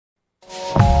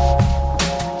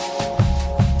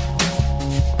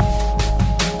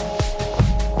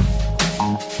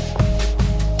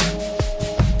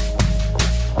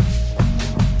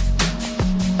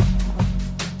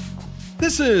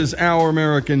is Our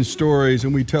American Stories,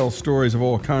 and we tell stories of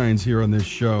all kinds here on this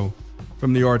show,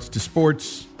 from the arts to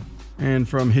sports, and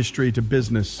from history to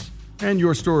business. And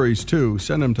your stories, too.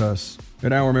 Send them to us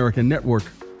at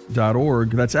OurAmericanNetwork.org.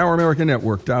 That's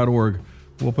OurAmericanNetwork.org.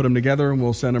 We'll put them together, and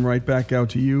we'll send them right back out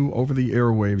to you over the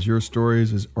airwaves. Your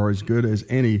stories are as good as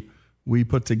any we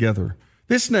put together.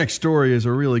 This next story is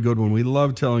a really good one. We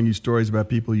love telling you stories about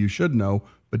people you should know,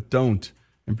 but don't,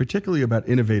 and particularly about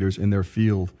innovators in their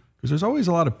field, because there's always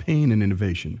a lot of pain in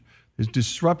innovation. There's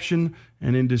disruption,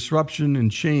 and in disruption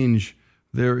and change,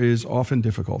 there is often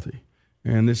difficulty.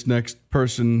 And this next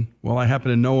person, well, I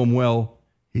happen to know him well.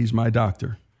 He's my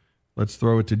doctor. Let's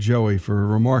throw it to Joey for a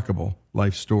remarkable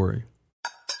life story.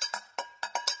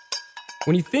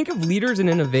 When you think of leaders in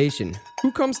innovation,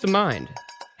 who comes to mind?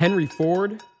 Henry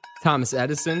Ford, Thomas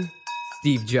Edison,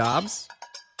 Steve Jobs?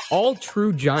 All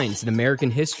true giants in American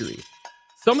history.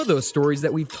 Some of those stories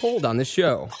that we've told on the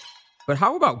show. But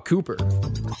how about Cooper?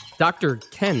 Dr.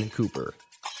 Ken Cooper.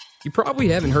 You probably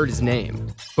haven't heard his name,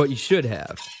 but you should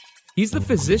have. He's the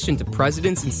physician to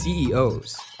presidents and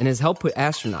CEOs and has helped put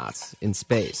astronauts in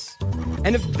space.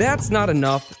 And if that's not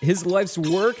enough, his life's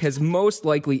work has most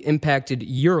likely impacted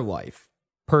your life,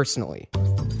 personally.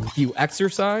 Do you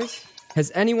exercise?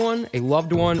 Has anyone, a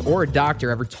loved one, or a doctor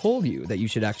ever told you that you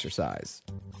should exercise?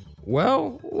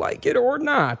 Well, like it or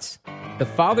not, the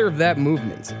father of that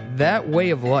movement, that way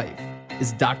of life,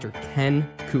 is Dr. Ken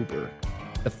Cooper,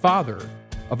 the father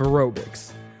of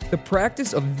aerobics, the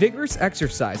practice of vigorous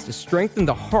exercise to strengthen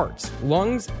the heart,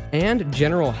 lungs, and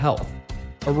general health.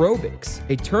 Aerobics,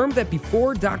 a term that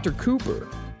before Dr. Cooper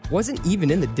wasn't even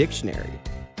in the dictionary.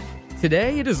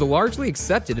 Today, it is largely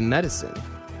accepted in medicine,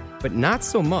 but not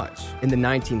so much in the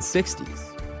 1960s.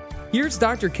 Here's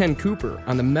Dr. Ken Cooper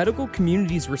on the medical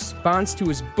community's response to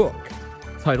his book,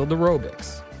 titled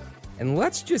Aerobics. And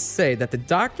let's just say that the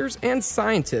doctors and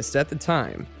scientists at the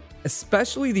time,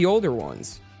 especially the older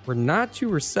ones, were not too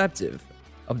receptive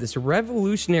of this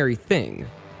revolutionary thing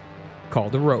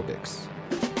called aerobics.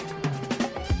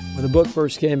 When the book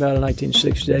first came out in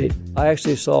 1968, I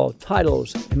actually saw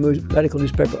titles in medical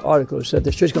newspaper articles that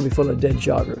the street's going to be full of dead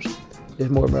joggers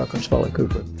if more Americans follow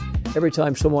Cooper. Every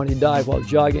time someone died while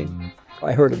jogging,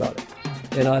 I heard about it.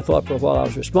 And I thought for a while I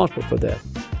was responsible for that.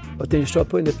 But then you start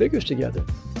putting the figures together,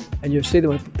 and you see that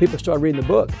when people start reading the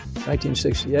book,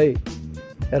 1968,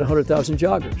 had 100,000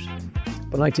 joggers.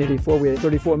 By 1984, we had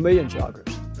 34 million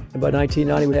joggers. And by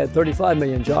 1990, we had 35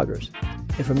 million joggers.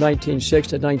 And from 1906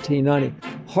 to 1990,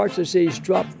 heart disease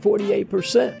dropped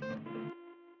 48%.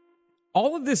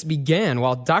 All of this began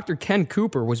while Dr. Ken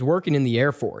Cooper was working in the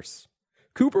Air Force.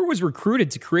 Cooper was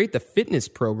recruited to create the fitness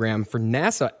program for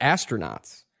NASA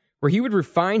astronauts, where he would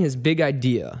refine his big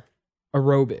idea,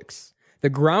 aerobics, the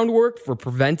groundwork for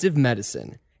preventive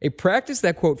medicine, a practice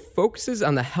that, quote, focuses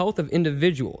on the health of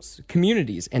individuals,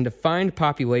 communities, and defined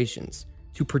populations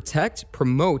to protect,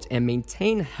 promote, and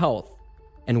maintain health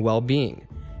and well-being,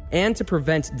 and to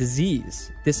prevent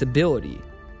disease, disability,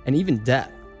 and even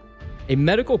death. A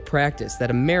medical practice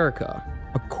that America,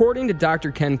 according to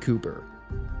Dr. Ken Cooper,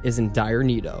 is in dire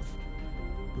need of.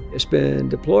 It's been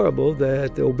deplorable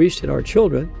that the obesity in our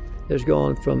children has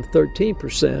gone from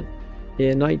 13%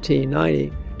 in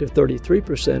 1990 to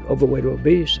 33% overweight or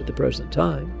obese at the present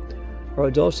time. Our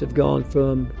adults have gone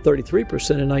from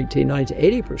 33% in 1990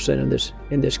 to 80%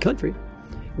 in this country.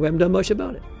 We haven't done much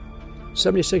about it.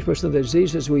 76% of the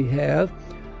diseases we have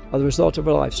are the result of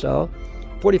our lifestyle.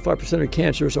 45% of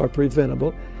cancers are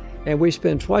preventable. And we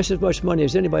spend twice as much money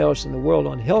as anybody else in the world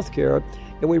on health care,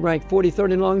 and we rank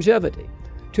 43rd in longevity.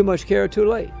 Too much care, too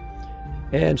late.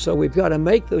 And so we've got to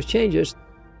make those changes.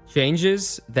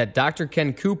 Changes that Dr.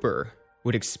 Ken Cooper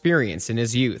would experience in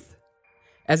his youth.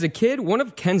 As a kid, one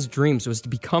of Ken's dreams was to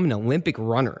become an Olympic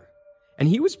runner. And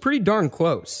he was pretty darn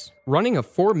close, running a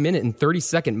 4-minute and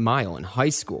 30-second mile in high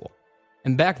school.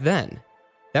 And back then,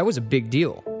 that was a big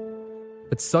deal.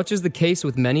 But such is the case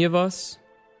with many of us,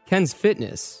 Ken's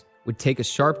fitness would take a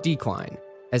sharp decline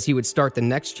as he would start the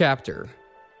next chapter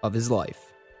of his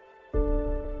life.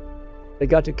 I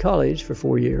got to college for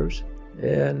 4 years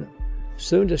and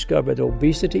soon discovered that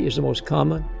obesity is the most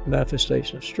common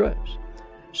manifestation of stress.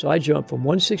 So I jumped from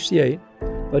 168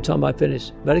 by the time I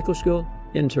finished medical school,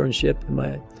 internship,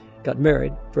 and got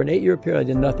married. For an 8-year period, I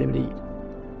did nothing to eat.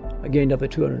 I gained up at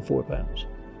 204 pounds.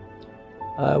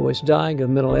 I was dying of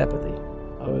mental apathy.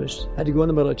 Had to go in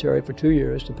the military for 2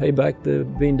 years to pay back the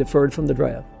being deferred from the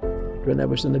draft. During that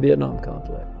was in the Vietnam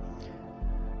conflict.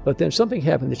 But then something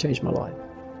happened that changed my life.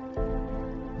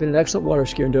 Been an excellent water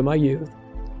skier during my youth.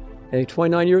 At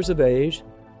 29 years of age,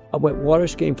 I went water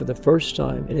skiing for the first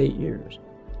time in 8 years.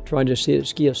 trying to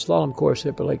ski a slalom course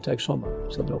at Lake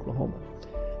Texoma, southern Oklahoma.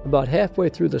 About halfway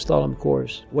through the slalom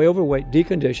course, way overweight,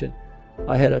 deconditioned,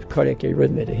 I had a cardiac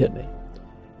arrhythmia that hit me.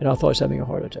 And I thought I was having a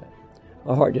heart attack.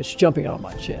 My heart just jumping out of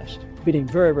my chest, beating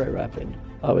very, very rapidly.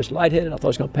 I was lightheaded. I thought I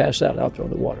was going to pass out there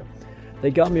in the water. They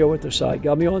got me over to the side,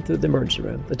 got me on to the emergency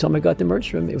room. The time I got to the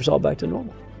emergency room, it was all back to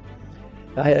normal.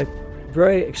 I had a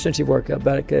very extensive workup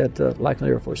back at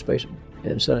Lackland Air Force Base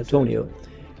in San Antonio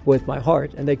with my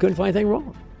heart, and they couldn't find anything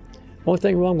wrong. Only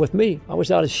thing wrong with me, I was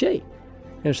out of shape.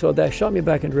 And so that shot me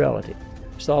back into reality.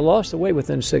 So I lost the weight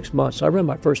within 6 months. I ran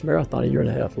my first marathon a year and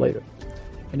a half later.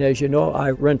 And as you know, I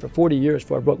ran for 40 years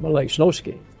before I broke my leg snow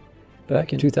skiing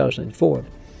back in 2004.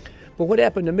 But what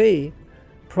happened to me,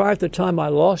 prior to the time I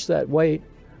lost that weight,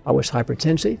 I was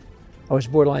hypertensive, I was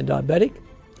borderline diabetic,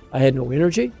 I had no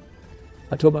energy.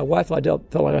 I told my wife I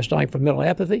felt like I was dying from mental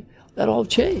apathy. That all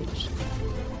changed.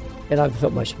 And I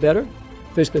felt much better,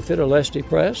 physically fitter, less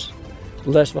depressed,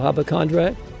 less of a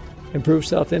hypochondriac, improved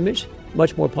self-image,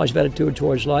 much more positive attitude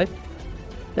towards life.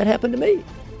 That happened to me.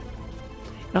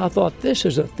 And I thought, this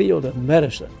is a field of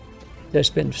medicine that's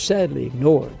been sadly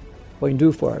ignored. What we can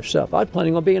do for ourselves. I was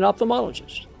planning on being an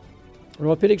ophthalmologist, an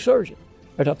orthopedic surgeon,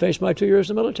 after I finished my 2 years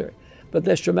in the military. But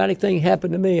this dramatic thing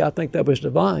happened to me. I think that was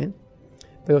divine,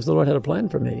 because the Lord had a plan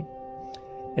for me.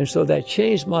 And so that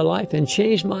changed my life and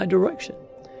changed my direction.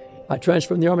 I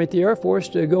transferred from the Army to the Air Force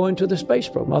to go into the space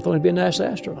program. I thought I'd be a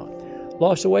NASA astronaut.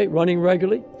 Lost the weight, running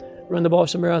regularly, ran the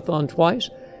Boston Marathon twice,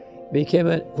 became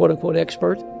a quote-unquote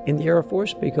expert in the Air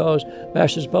Force because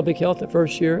Master's of Public Health the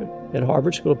first year at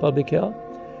Harvard School of Public Health.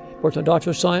 Worked on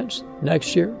Doctor of Science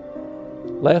next year.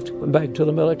 Left, went back to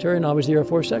the military, and I was the Air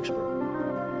Force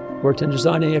expert. Worked in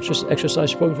designing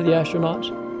exercise program for the astronauts.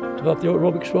 Developed the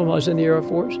aerobics program while I was in the Air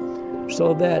Force.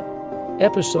 So that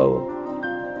episode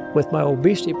with my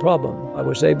obesity problem, I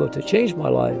was able to change my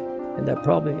life, and that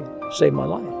probably saved my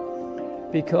life.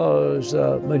 Because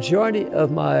majority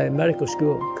of my medical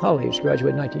school colleagues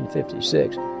graduated in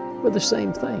 1956 were the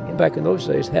same thing. And back in those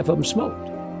days, half of them smoked.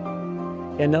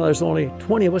 And now there's only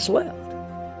 20 of us left.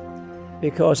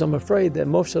 Because I'm afraid that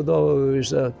most of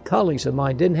those colleagues of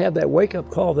mine didn't have that wake-up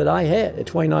call that I had at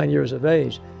 29 years of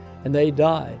age, and they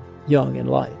died young in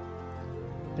life.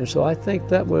 And so I think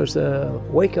that was a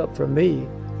wake-up for me.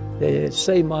 It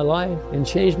saved my life and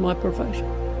changed my profession.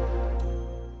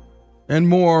 And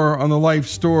more on the life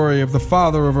story of the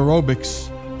father of aerobics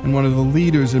and one of the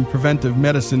leaders in preventive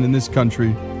medicine in this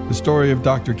country. The story of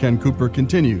Dr. Ken Cooper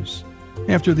continues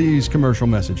after these commercial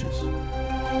messages.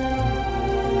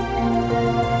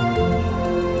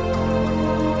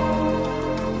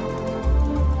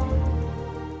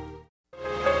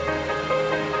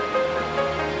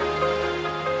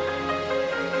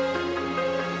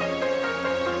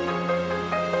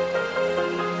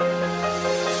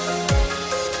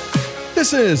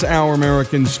 This is Our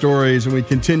American Stories, and we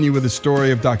continue with the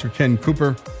story of Dr. Ken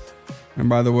Cooper. And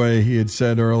by the way, he had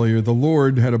said earlier, the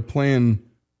Lord had a plan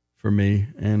for me,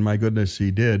 and my goodness,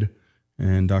 he did.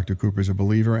 And Dr. Cooper's a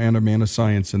believer and a man of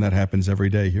science, and that happens every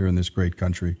day here in this great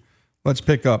country. Let's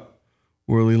pick up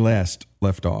where we last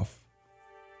left off.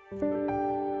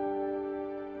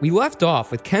 We left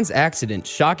off with Ken's accident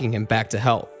shocking him back to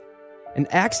health. An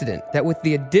accident that, with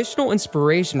the additional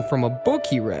inspiration from a book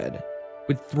he read,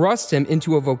 would thrust him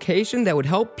into a vocation that would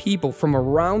help people from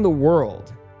around the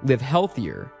world live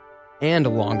healthier and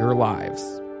longer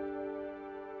lives.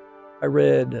 I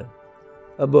read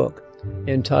a book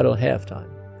entitled Halftime.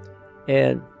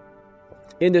 And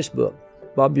in this book,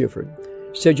 Bob Buford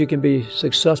said you can be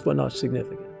successful, not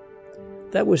significant.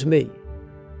 That was me.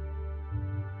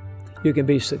 You can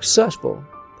be successful,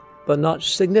 but not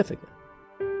significant.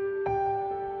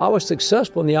 I was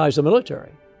successful in the eyes of the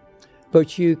military.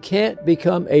 But you can't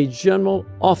become a general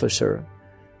officer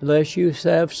unless you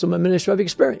have some administrative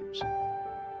experience.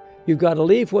 You've got to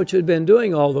leave what you've been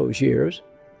doing all those years.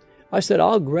 I said,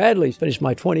 I'll gladly finish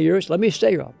my 20 years. Let me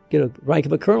stay here. I'll get a rank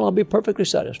of a colonel. I'll be perfectly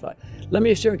satisfied. Let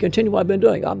me stay here and continue what I've been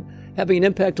doing. I'm having an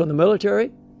impact on the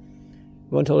military.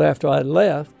 Until after I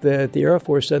left, that the Air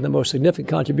Force said the most significant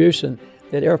contribution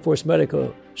that Air Force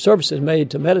Medical Services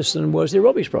made to medicine was the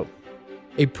aerobics program.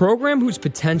 A program whose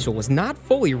potential was not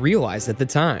fully realized at the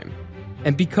time.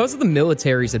 And because of the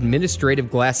military's administrative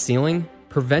glass ceiling,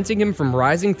 preventing him from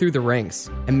rising through the ranks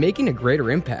and making a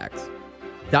greater impact,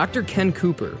 Dr. Ken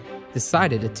Cooper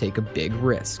decided to take a big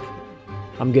risk.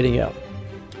 I'm getting out.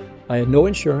 I had no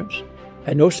insurance,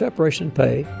 had no separation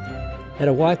pay, had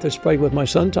a wife that's pregnant with my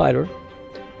son Tyler,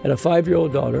 had a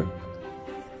 5-year-old daughter,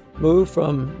 moved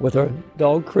with our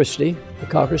dog Christy, a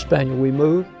Cocker Spaniel. We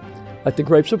moved like the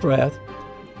grapes of wrath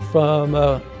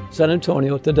from San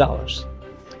Antonio to Dallas.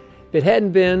 If it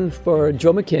hadn't been for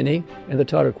Joe McKinney and the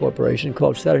Tyler Corporation,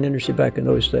 called Saturn Industry back in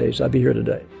those days, I'd be here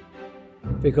today.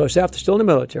 Because after still in the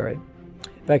military,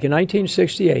 back in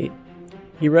 1968,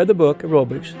 he read the book,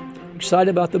 Aerobics, excited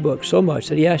about the book so much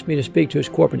that he asked me to speak to his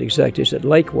corporate executives at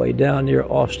Lakeway down near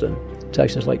Austin,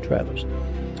 Texas, Lake Travis.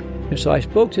 And so I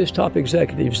spoke to his top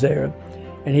executives there,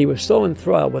 and he was so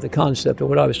enthralled with the concept of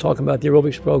what I was talking about, the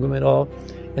aerobics program and all,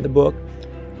 and the book,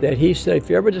 that he said, if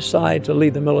you ever decide to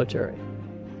leave the military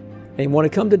and you want to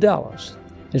come to Dallas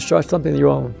and start something of your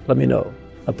own, let me know.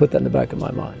 I put that in the back of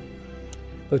my mind.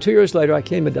 But 2 years later, I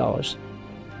came to Dallas,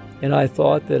 and I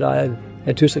thought that I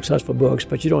had 2 successful books,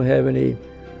 but you don't have any.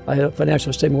 I had a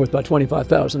financial statement worth about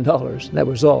 $25,000, and that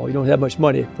was all. You don't have much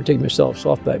money, particularly myself,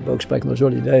 softback books back in those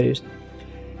early days.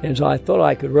 And so I thought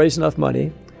I could raise enough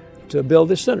money to build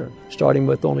this center, starting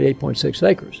with only 8.6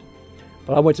 acres.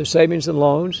 But I went to savings and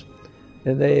loans,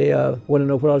 and they wanted to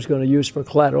know what I was going to use for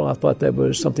collateral. I thought that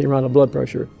was something around the blood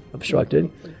pressure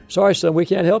obstructed. Sorry, son, we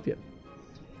can't help you.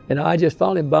 And I just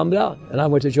finally bummed out. And I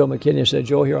went to Joe McKinney and said,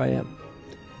 Joe, here I am.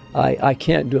 I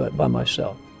can't do it by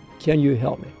myself. Can you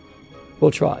help me?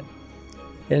 We'll try.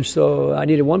 And so I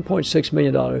needed $1.6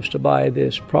 million to buy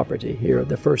this property here,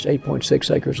 the first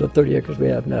 8.6 acres of 30 acres we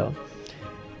have now.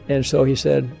 And so he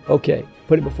said, okay,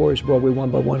 put it before his board. We won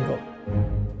by 1 vote.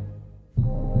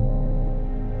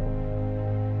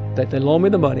 That they loaned me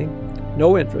the money,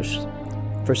 no interest.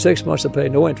 For 6 months I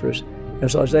paid no interest.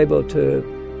 And so I was able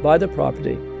to buy the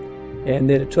property. And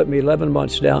then it took me 11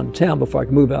 months downtown before I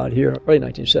could move out here, early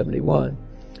 1971.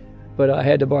 But I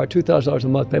had to borrow $2,000 a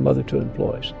month to pay my other 2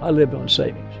 employees. I lived on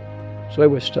savings. So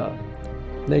it was tough.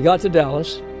 And they got to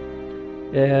Dallas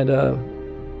and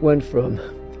went from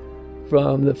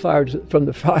the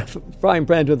frying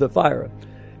pan to the fire,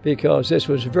 because this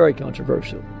was very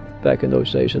controversial back in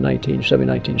those days in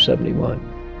 1971.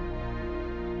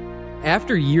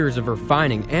 After years of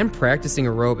refining and practicing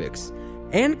aerobics,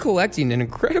 and collecting an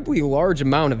incredibly large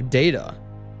amount of data,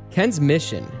 Ken's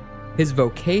mission, his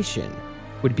vocation,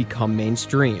 would become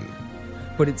mainstream.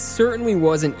 But it certainly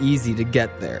wasn't easy to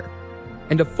get there.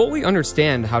 And to fully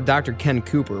understand how Dr. Ken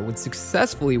Cooper would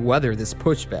successfully weather this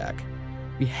pushback,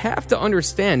 we have to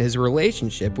understand his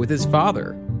relationship with his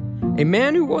father, a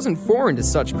man who wasn't foreign to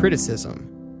such criticism.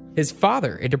 His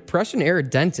father, a Depression-era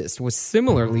dentist, was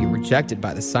similarly rejected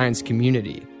by the science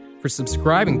community for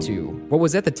subscribing to what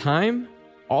was at the time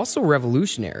also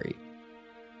revolutionary: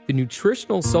 the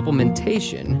nutritional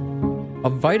supplementation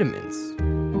of vitamins.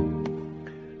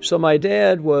 So my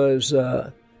dad was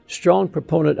a strong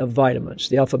proponent of vitamins,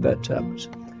 the alphabet tablets.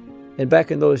 And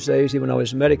back in those days, even when I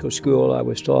was in medical school, I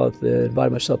was taught that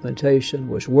vitamin supplementation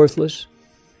was worthless.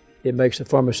 It makes the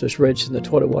pharmacist rich and the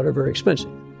toilet water very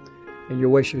expensive. And you're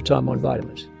wasting your time on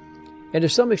vitamins. And to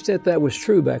some extent that was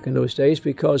true back in those days,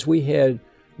 because we had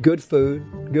good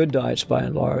food, good diets by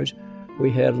and large.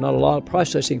 We had not a lot of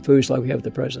processing foods like we have at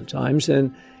the present times,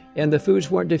 and the foods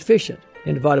weren't deficient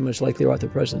in vitamins like they are at the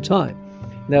present time.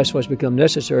 And that's what's become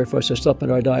necessary for us to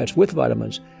supplement our diets with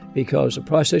vitamins, because the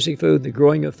processing food, the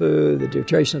growing of food, the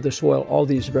deterioration of the soil, all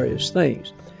these various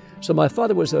things. So my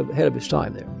father was ahead of his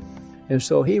time there. And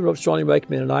so he wrote strongly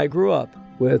recommended, and I grew up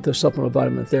with the supplemental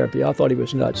vitamin therapy. I thought he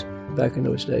was nuts back in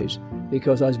those days,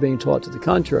 because I was being taught to the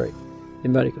contrary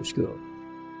in medical school.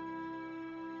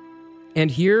 And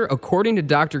here, according to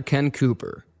Dr. Ken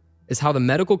Cooper, is how the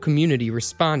medical community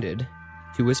responded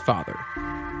to his father.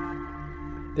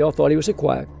 They all thought he was a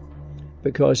quack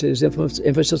because his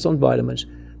emphasis on vitamins,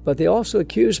 but they also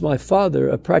accused my father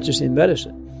of practicing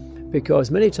medicine,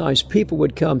 because many times people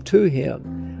would come to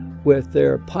him with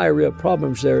their pyorrhea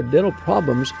problems, their dental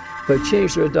problems, but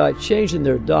changing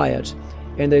their diets,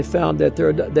 and they found that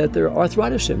their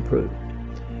arthritis improved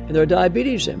and their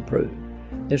diabetes improved.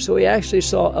 And so he actually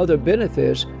saw other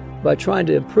benefits by trying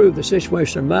to improve the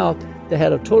situation in their mouth that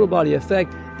had a total body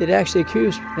effect that actually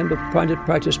accused him of trying to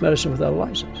practice medicine without a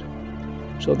license.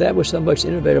 So that was how much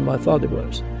innovator my father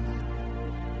was.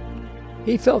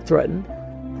 He felt threatened,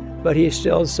 but he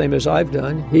still, the same as I've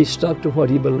done, he stuck to what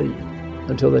he believed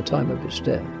until the time of his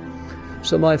death.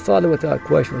 So my father, without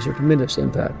question, was a tremendous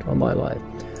impact on my life.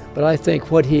 But I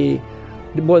think what he,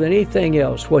 more than anything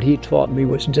else, what he taught me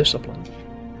was discipline.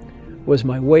 Was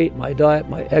my weight, my diet,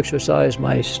 my exercise,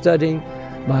 my studying,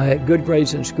 my good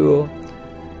grades in school.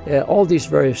 All these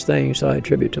various things I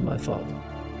attribute to my father.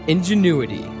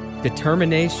 Ingenuity,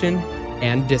 determination,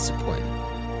 and discipline.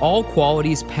 All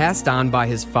qualities passed on by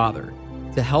his father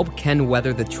to help Ken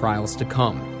weather the trials to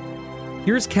come.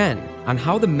 Here's Ken on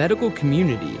how the medical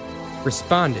community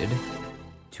responded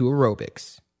to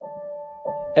aerobics.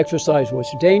 Exercise was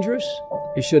dangerous.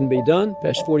 It shouldn't be done.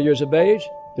 Past 40 years of age,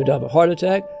 you'd have a heart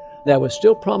attack. That was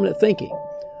still prominent thinking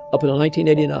up until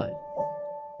 1989.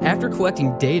 After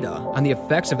collecting data on the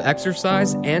effects of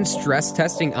exercise and stress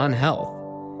testing on health,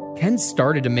 Ken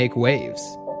started to make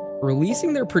waves,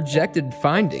 releasing their projected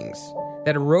findings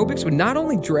that aerobics would not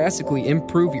only drastically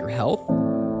improve your health,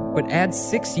 but add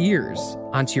 6 years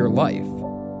onto your life.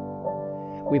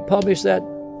 We published that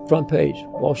front page,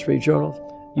 Wall Street Journal,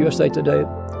 USA Today.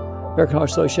 American Heart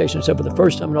Association said for the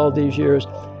first time in all these years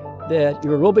that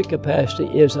your aerobic capacity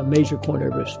is a major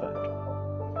coronary risk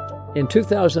factor. In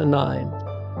 2009,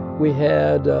 we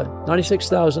had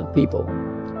 96,000 people,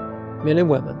 men and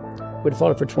women, who had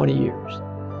followed for 20 years.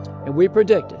 And we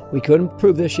predicted, we couldn't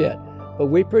prove this yet, but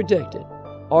we predicted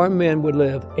our men would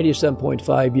live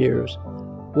 87.5 years,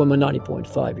 women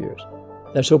 90.5 years.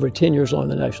 That's over 10 years longer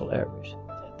than the national average.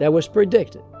 That was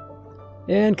predicted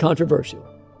and controversial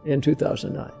in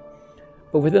 2009.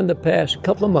 But within the past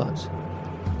couple of months,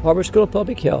 Harvard School of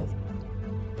Public Health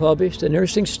published an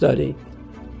interesting study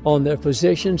on their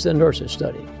physicians and nurses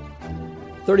study.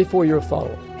 34-year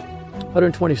follow-up,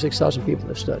 126,000 people in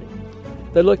the study.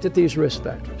 They looked at these risk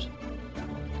factors: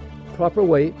 proper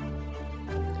weight,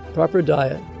 proper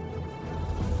diet,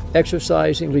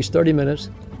 exercising at least 30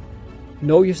 minutes,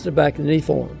 no use of tobacco in any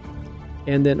form,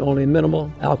 and then only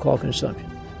minimal alcohol consumption.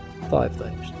 5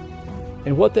 things.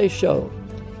 And what they showed,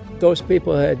 those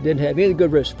people didn't have any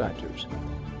good risk factors.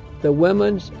 The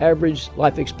women's average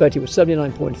life expectancy was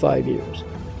 79.5 years,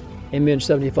 and men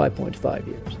 75.5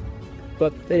 years.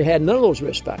 But they had none of those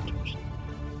risk factors.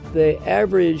 The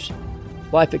average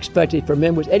life expectancy for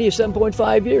men was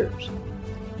 87.5 years,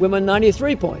 women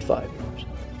 93.5 years.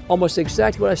 Almost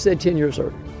exactly what I said 10 years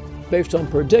earlier. Based on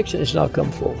prediction, it's now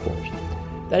come full force.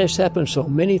 That has happened so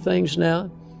many things now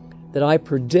that I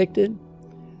predicted,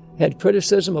 had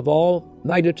criticism of all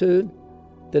magnitude,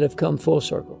 that have come full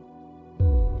circle.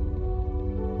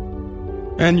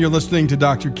 And you're listening to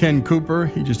Dr. Ken Cooper.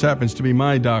 He just happens to be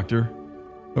my doctor.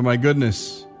 But my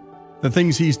goodness, the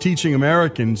things he's teaching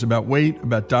Americans about weight,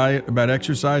 about diet, about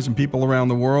exercise, and people around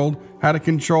the world, how to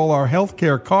control our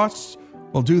healthcare costs,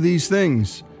 well, do these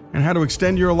things, and how to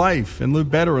extend your life and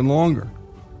live better and longer.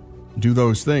 Do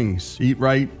those things. Eat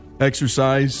right,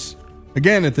 exercise.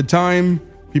 Again, at the time,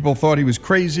 people thought he was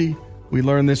crazy. We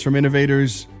learned this from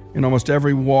innovators in almost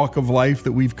every walk of life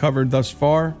that we've covered thus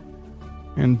far.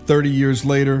 And 30 years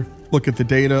later, look at the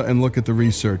data and look at the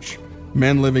research.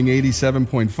 Men living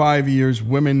 87.5 years,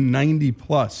 women 90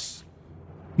 plus.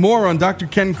 More on Dr.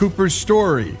 Ken Cooper's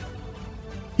story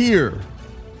here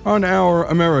on Our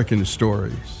American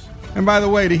Stories. And by the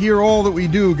way, to hear all that we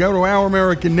do, go to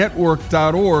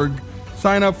OurAmericanNetwork.org,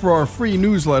 sign up for our free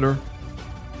newsletter,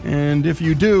 and if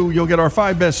you do, you'll get our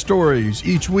 5 best stories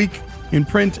each week in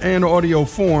print and audio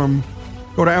form.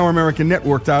 Go to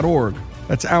OurAmericanNetwork.org.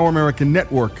 That's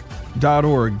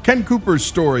OurAmericanNetwork.org. Ken Cooper's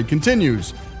story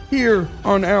continues here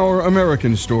on Our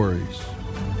American Stories.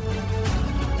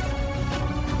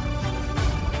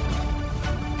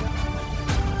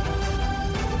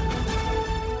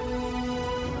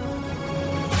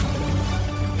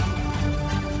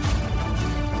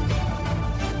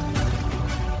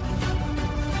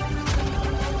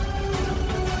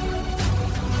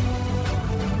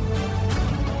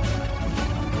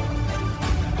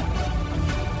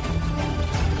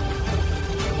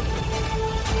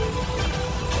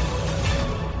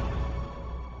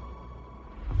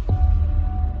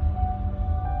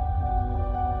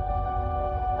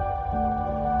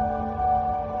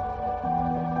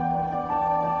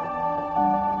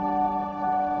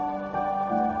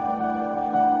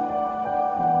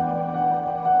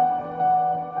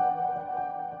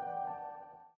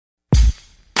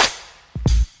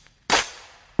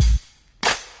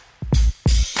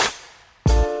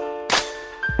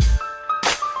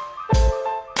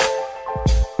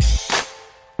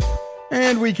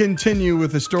 And we continue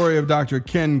with the story of Dr.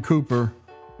 Ken Cooper,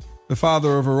 the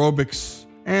father of aerobics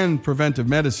and preventive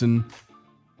medicine,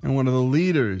 and one of the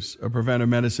leaders of preventive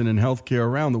medicine and healthcare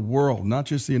around the world, not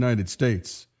just the United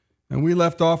States. And we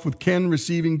left off with Ken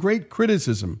receiving great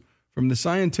criticism from the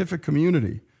scientific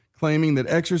community, claiming that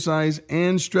exercise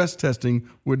and stress testing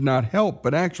would not help,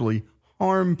 but actually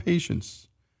harm patients.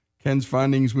 Ken's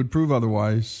findings would prove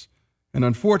otherwise, and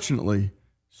unfortunately,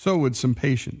 so would some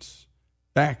patients.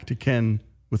 Back to Ken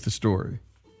with the story.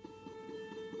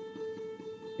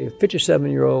 A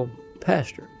 57-year-old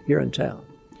pastor here in town.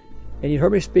 And he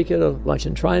heard me speak at a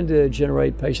luncheon, trying to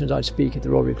generate patients. I'd speak at the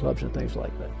Rotary clubs and things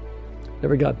like that.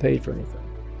 Never got paid for anything.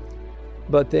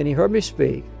 But then he heard me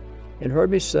speak and heard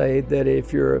me say that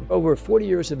if you're over 40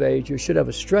 years of age, you should have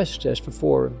a stress test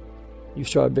before you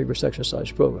start a vigorous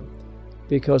exercise program.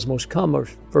 because the most common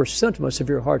first symptom of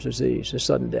severe heart disease is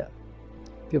sudden death.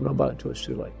 People don't know about it until it's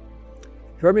too late.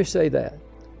 He heard me say that,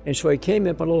 and so he came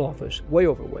in my little office, way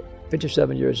overweight,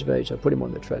 57 years of age. I put him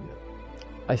on the treadmill.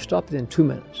 I stopped it in 2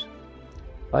 minutes.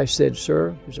 I said,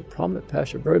 sir, there's a prominent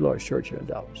pastor, a very large church here in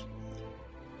Dallas.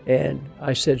 And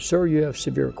I said, sir, you have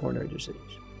severe coronary disease.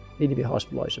 You need to be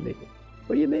hospitalized immediately.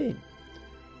 What do you mean?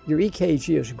 Your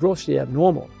EKG is grossly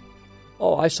abnormal.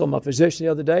 Oh, I saw my physician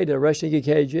the other day, did a resting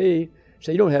EKG.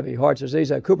 Said, you don't have any heart disease.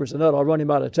 That Cooper's a nut. I'll run him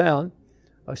out of town.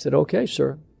 I said, okay,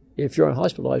 sir. If you're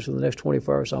hospitalized for the next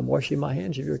 24 hours, I'm washing my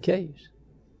hands of your case.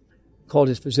 Called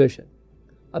his physician.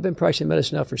 I've been practicing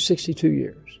medicine now for 62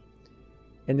 years.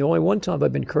 And the only one time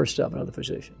I've been cursed out by another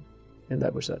physician, and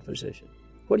that was that physician.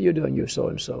 What are you doing, you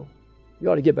so-and-so?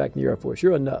 You ought to get back in the Air Force.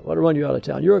 You're a nut. I ought to run you out of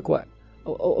town. You're a quack.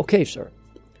 Oh, okay, sir.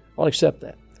 I'll accept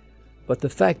that. But the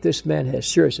fact this man has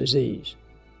serious disease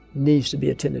needs to be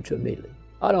attended to immediately.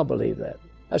 I don't believe that.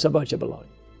 That's a bunch of baloney.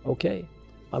 Okay?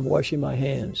 I'm washing my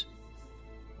hands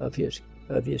of his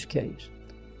case.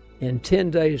 And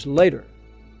 10 days later,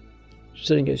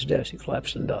 sitting at his desk, he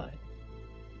collapsed and died.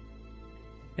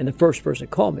 And the first person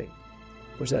to call me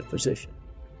was that physician.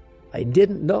 I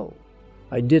didn't know.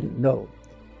 He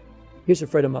was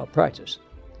afraid of malpractice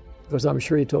because I'm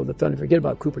sure he told the family, forget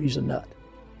about Cooper, he's a nut.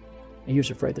 And he was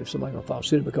afraid that somebody was going to file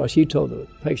suit because he told the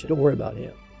patient, don't worry about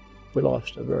him. We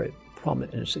lost a very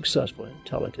prominent and successful and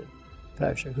talented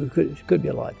pastor who could be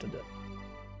alive today.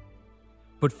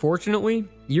 But fortunately,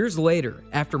 years later,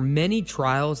 after many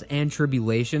trials and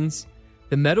tribulations,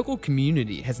 the medical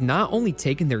community has not only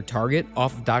taken their target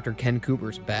off of Dr. Ken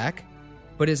Cooper's back,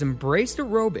 but has embraced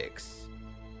aerobics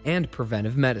and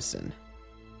preventive medicine.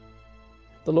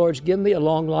 The Lord's given me a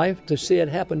long life to see it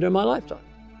happen during my lifetime.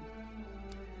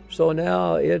 So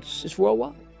now it's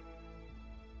worldwide.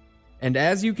 And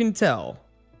as you can tell,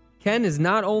 Ken is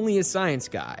not only a science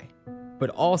guy, but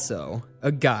also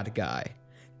a God guy.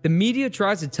 The media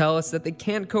tries to tell us that they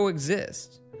can't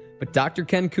coexist, but Dr.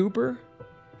 Ken Cooper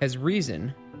has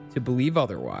reason to believe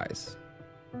otherwise.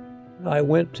 I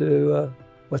went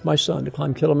with my son to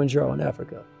climb Kilimanjaro in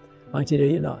Africa,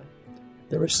 1989.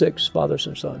 There were 6 fathers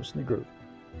and sons in the group.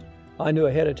 I knew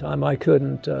ahead of time I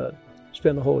couldn't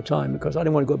spend the whole time because I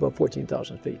didn't want to go above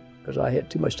 14,000 feet because I had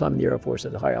too much time in the Air Force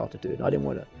at a high altitude, and I didn't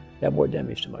want to have more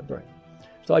damage to my brain.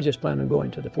 So I just planned on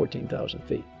going to the 14,000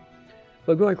 feet.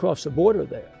 But going across the border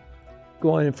there,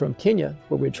 going from Kenya,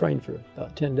 where we trained for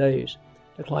about 10 days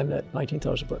to climb that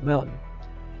 19,000-foot mountain,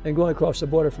 and going across the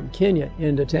border from Kenya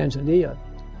into Tanzania,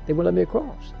 they wouldn't let me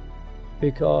across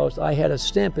because I had a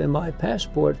stamp in my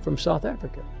passport from South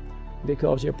Africa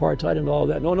because the apartheid and all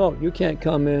that. No, you can't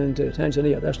come into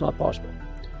Tanzania. That's not possible.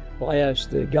 Well, I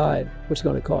asked the guide, what's it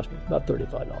going to cost me? About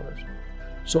 $35.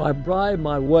 So I bribed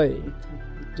my way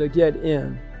to get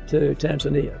in to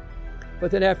Tanzania. But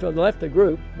then after I left the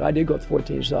group, I did go up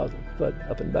 14,000 foot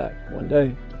up and back one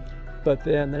day. But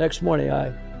then the next morning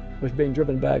I was being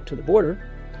driven back to the border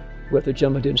with a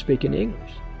gentleman who didn't speak any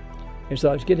English. And so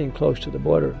I was getting close to the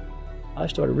border. I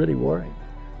started really worrying.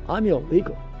 I'm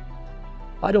illegal.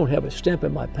 I don't have a stamp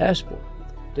in my passport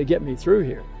to get me through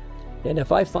here. And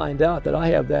if I find out that I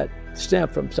have that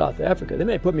stamp from South Africa, they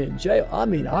may put me in jail. I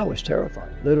mean, I was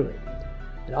terrified, literally.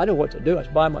 And I didn't know what to do. I was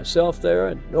by myself there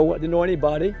and didn't know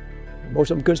anybody.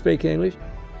 Most of them couldn't speak English.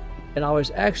 And I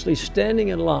was actually standing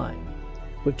in line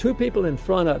with 2 people in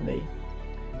front of me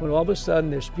when all of a sudden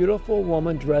this beautiful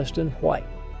woman dressed in white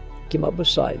came up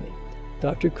beside me.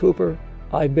 Dr. Cooper,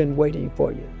 I've been waiting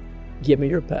for you. Give me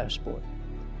your passport.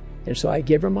 And so I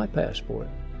gave her my passport,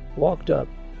 walked up.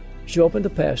 She opened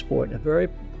the passport in a very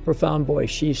profound voice.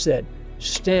 She said,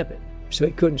 stamp it, so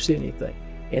he couldn't see anything.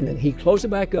 And then he closed it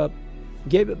back up,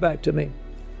 gave it back to me.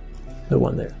 The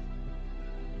one there.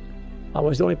 I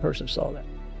was the only person who saw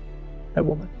that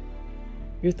woman.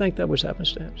 You think that was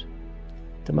happenstance?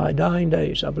 To my dying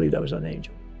days, I believe that was an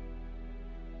angel.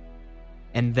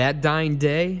 And that dying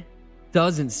day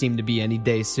doesn't seem to be any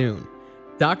day soon.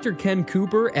 Dr. Ken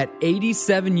Cooper, at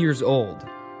 87 years old,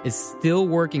 is still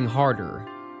working harder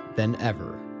than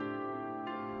ever.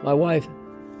 My wife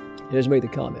has made the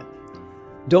comment,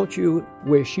 don't you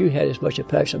wish you had as much a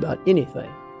passion about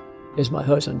anything as my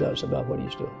husband does about what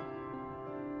he's doing?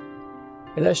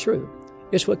 And that's true.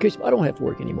 It's what keeps me. I don't have to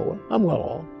work anymore. I'm well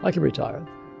off. I can retire.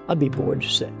 I'd be bored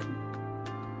sick.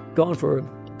 Gone for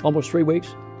almost 3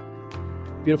 weeks.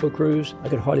 Beautiful cruise. I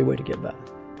could hardly wait to get back.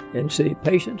 And see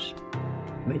patients.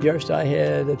 I mean, yesterday I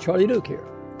had Charlie Duke here.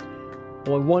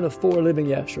 Only one of 4 living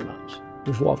astronauts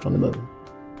who's walked on the moon.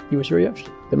 He was here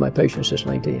yesterday. Been my patient since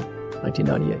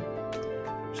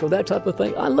 1998. So that type of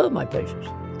thing, I love my patients.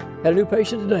 Had a new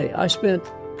patient today. I spent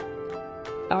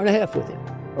hour and a half with him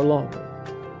or longer.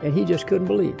 And he just couldn't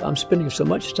believe I'm spending so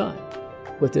much time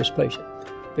with this patient.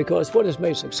 Because what is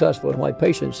made successful and why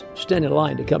patients stand in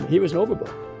line to come, he was an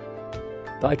overbook.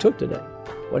 I took today.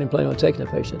 Wasn't planning on taking a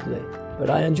patient today, but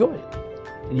I enjoyed it.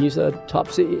 And he's a top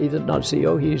CEO, he's not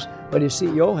CEO, but his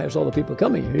CEO has all the people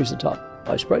coming here. He's the top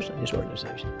vice president of his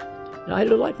organization. And I had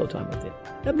a delightful time with him.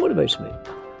 That motivates me.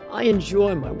 I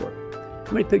enjoy my work.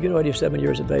 How many people you know 87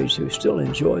 years of age who still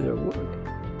enjoy their work?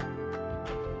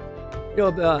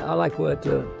 You know, I like what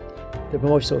the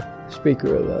promotional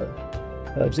speaker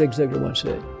of Zig Ziglar once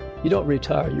said. You don't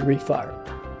retire, you refire.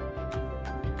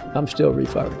 I'm still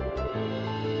refiring.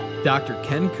 Dr.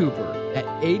 Ken Cooper, at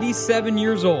 87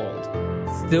 years old,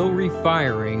 still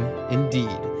refiring indeed.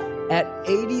 At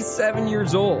 87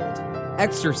 years old,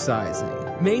 exercising,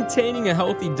 maintaining a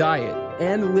healthy diet,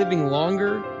 and living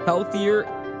longer, healthier,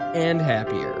 and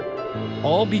happier.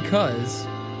 All because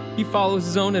he follows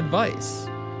his own advice.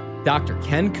 Dr.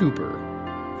 Ken Cooper,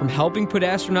 from helping put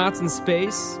astronauts in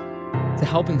space to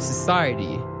helping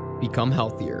society become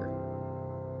healthier.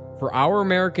 For Our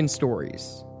American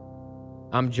Stories,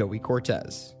 I'm Joey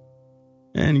Cortez.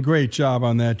 And great job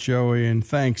on that, Joey. And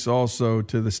thanks also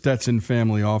to the Stetson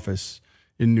family office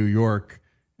in New York.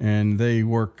 And they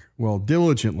work, well,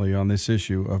 diligently on this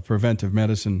issue of preventive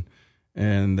medicine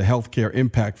and the Healthcare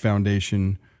Impact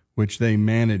Foundation, which they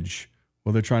manage.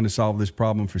 Well, they're trying to solve this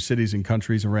problem for cities and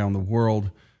countries around the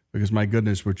world because, my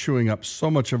goodness, we're chewing up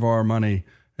so much of our money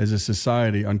as a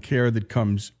society on care that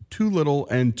comes too little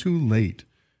and too late,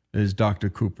 as Dr.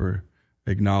 Cooper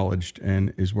acknowledged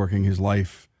and is working his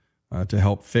life to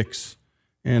help fix.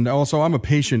 And also, I'm a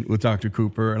patient with Dr.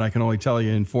 Cooper, and I can only tell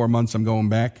you in 4 months I'm going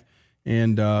back.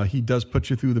 And he does put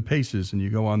you through the paces, and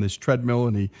you go on this treadmill,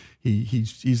 and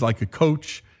he's like a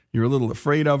coach. You're a little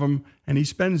afraid of him, and he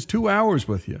spends 2 hours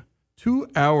with you. 2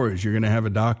 hours you're going to have a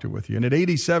doctor with you. And at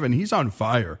 87, he's on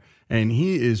fire, and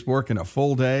he is working a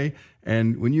full day.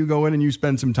 And when you go in and you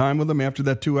spend some time with him, after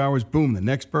that 2 hours, boom, the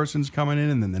next person's coming in,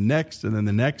 and then the next, and then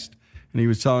the next. And he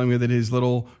was telling me that his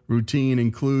little routine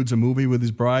includes a movie with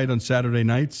his bride on Saturday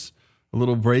nights, a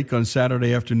little break on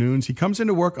Saturday afternoons. He comes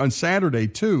into work on Saturday,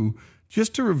 too,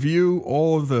 just to review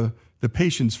all of the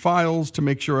patient's files to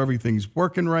make sure everything's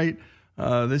working right.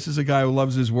 This is a guy who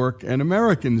loves his work, and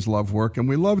Americans love work, and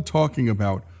we love talking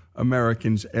about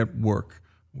Americans at work.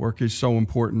 Work is so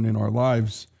important in our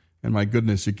lives, and my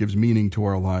goodness, it gives meaning to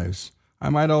our lives. I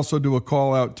might also do a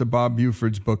call out to Bob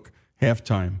Buford's book,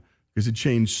 Halftime, because it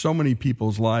changed so many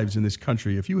people's lives in this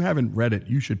country. If you haven't read it,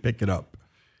 you should pick it up.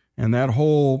 And that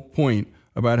whole point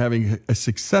about having a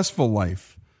successful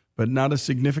life, but not a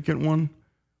significant one,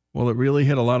 well, it really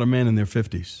hit a lot of men in their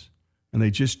 50s. And they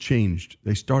just changed.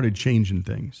 They started changing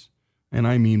things. And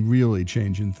I mean really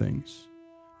changing things.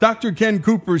 Dr. Ken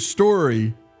Cooper's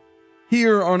story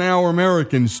here on Our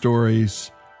American Stories.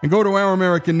 And go to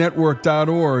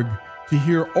ouramericannetwork.org to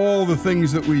hear all the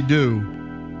things that we do.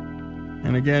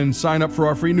 And again, sign up for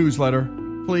our free newsletter.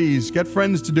 Please get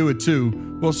friends to do it too.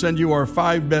 We'll send you our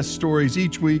 5 best stories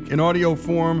each week in audio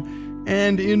form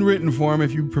and in written form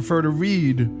if you prefer to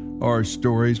read our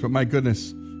stories. But my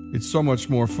goodness, it's so much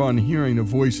more fun hearing the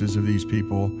voices of these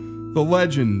people. The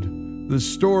legend, the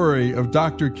story of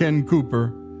Dr. Ken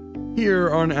Cooper here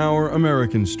on Our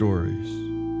American Stories.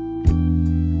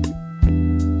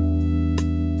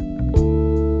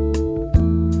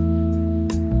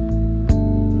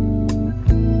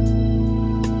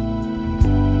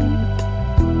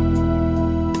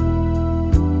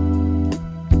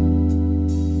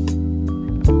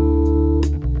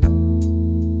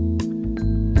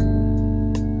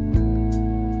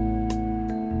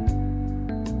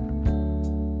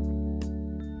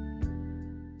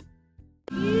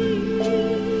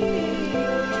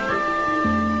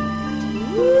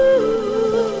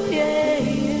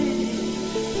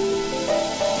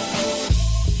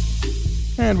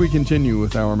 And we continue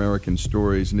with Our American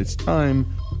Stories, and it's time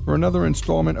for another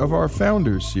installment of our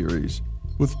Founders series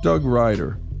with Doug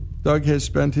Ryder. Doug has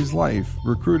spent his life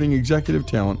recruiting executive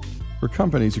talent for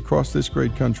companies across this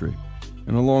great country.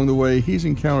 And along the way, he's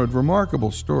encountered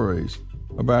remarkable stories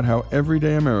about how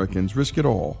everyday Americans risk it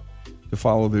all to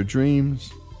follow their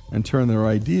dreams and turn their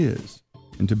ideas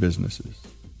into businesses.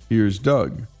 Here's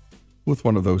Doug with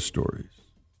one of those stories.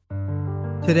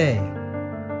 Today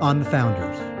on The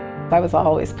Founders. I was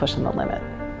always pushing the limit.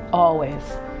 Always.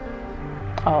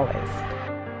 Always.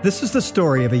 This is the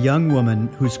story of a young woman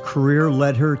whose career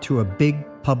led her to a big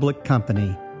public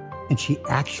company, and she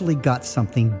actually got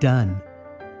something done.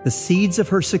 The seeds of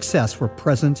her success were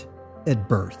present at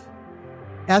birth.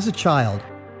 As a child,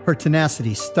 her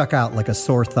tenacity stuck out like a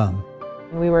sore thumb.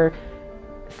 We were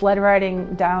sled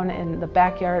riding down in the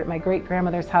backyard at my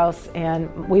great-grandmother's house,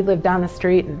 and we lived down the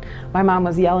street, and my mom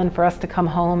was yelling for us to come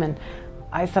home, and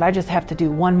I said, I just have to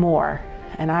do one more.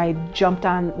 And I jumped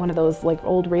on one of those like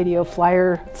old radio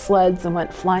flyer sleds and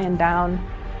went flying down.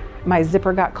 My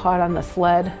zipper got caught on the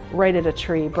sled right at a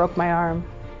tree, broke my arm,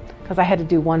 because I had to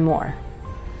do one more.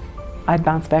 I'd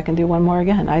bounce back and do one more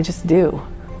again. I just do.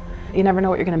 You never know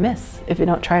what you're going to miss if you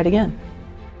don't try it again.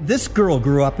 This girl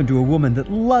grew up into a woman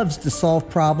that loves to solve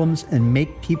problems and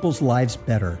make people's lives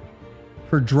better.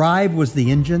 Her drive was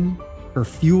the engine, her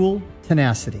fuel,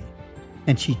 tenacity,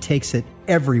 and she takes it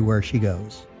everywhere she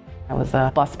goes. I was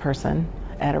a bus person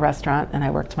at a restaurant, and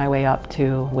I worked my way up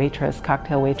to waitress,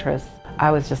 cocktail waitress.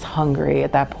 I was just hungry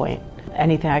at that point.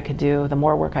 Anything I could do, the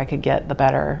more work I could get, the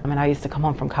better. I mean, I used to come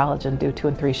home from college and do 2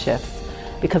 and 3 shifts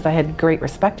because I had great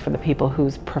respect for the people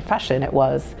whose profession it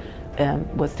was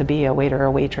to be a waiter or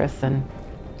a waitress. And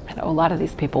I know a lot of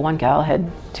these people, one gal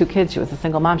had 2 kids, she was a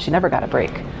single mom, she never got a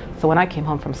break. So when I came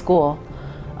home from school,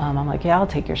 I'm like, yeah, I'll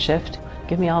take your shift.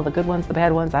 Give me all the good ones, the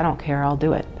bad ones, I don't care, I'll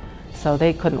do it. So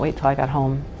they couldn't wait till I got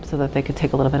home so that they could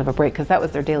take a little bit of a break, because that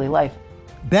was their daily life.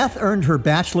 Beth earned her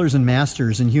bachelor's and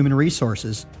master's in human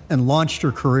resources and launched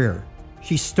her career.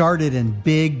 She started in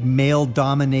big,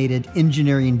 male-dominated,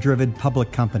 engineering-driven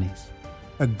public companies.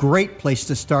 A great place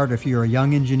to start if you're a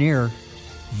young engineer,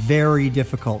 very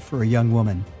difficult for a young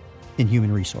woman in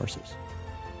human resources.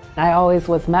 I always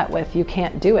was met with, you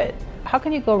can't do it. How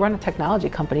can you go run a technology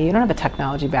company? You don't have a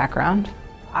technology background.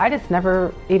 I just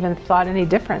never even thought any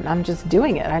different. I'm just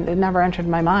doing it. It never entered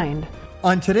my mind.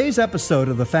 On today's episode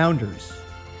of The Founders,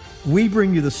 we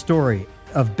bring you the story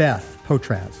of Beth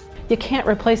Potraz. You can't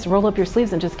replace roll up your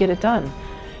sleeves and just get it done.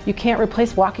 You can't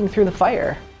replace walking through the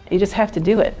fire. You just have to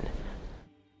do it.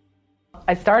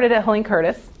 I started at Helene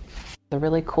Curtis, a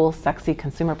really cool, sexy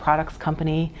consumer products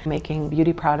company, making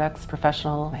beauty products,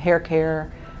 professional hair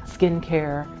care, skin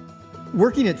care.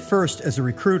 Working at first as a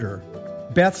recruiter,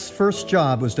 Beth's first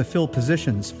job was to fill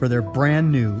positions for their brand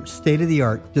new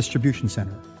state-of-the-art distribution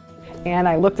center. And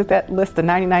I looked at that list of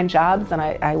 99 jobs, and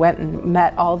I went and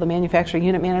met all the manufacturing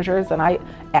unit managers, and I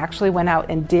actually went out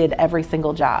and did every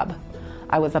single job.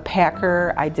 I was a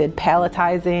packer, I did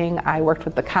palletizing, I worked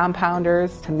with the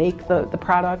compounders to make the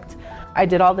product. I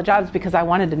did all the jobs because I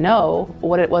wanted to know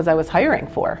what it was I was hiring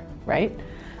for, right?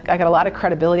 I got a lot of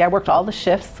credibility. I worked all the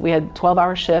shifts. We had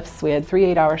 12-hour shifts, we had 3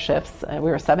 8-hour shifts, and we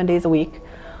were 7 days a week.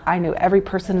 I knew every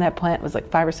person in that plant. It was like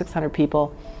 500 or 600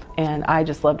 people, and I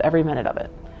just loved every minute of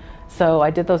it. So I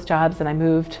did those jobs, and I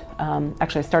moved.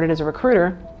 Actually, I started as a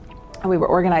recruiter, and we were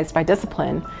organized by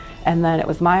discipline. And then it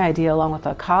was my idea, along with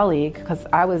a colleague, because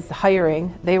I was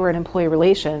hiring, they were in employee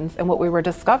relations, and what we were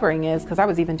discovering is, because I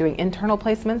was even doing internal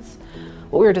placements,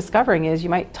 what we were discovering is you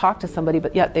might talk to somebody,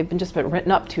 but yet they've just been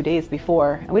written up 2 days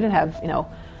before, and we didn't have,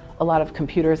 a lot of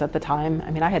computers at the time.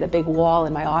 I mean, I had a big wall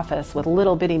in my office with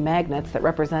little bitty magnets that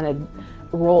represented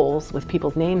roles with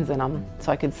people's names in them,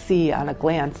 so I could see on a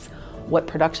glance what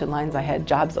production lines I had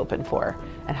jobs open for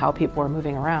and how people were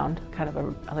moving around, kind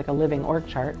of like a living org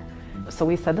chart. So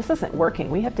we said, this isn't working.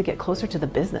 We have to get closer to the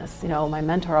business. My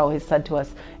mentor always said to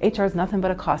us, HR is nothing but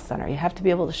a cost center. You have to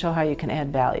be able to show how you can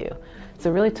add value.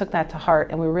 So we really took that to heart,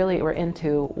 and we really were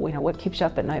into, what keeps you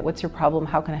up at night? What's your problem?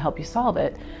 How can I help you solve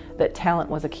it? That talent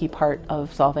was a key part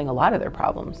of solving a lot of their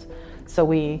problems. So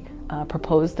we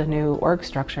proposed a new org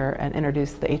structure and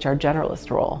introduced the HR generalist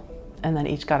role, and then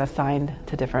each got assigned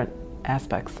to different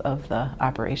aspects of the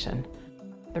operation.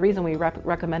 The reason we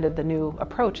recommended the new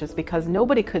approach is because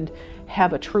nobody could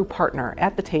have a true partner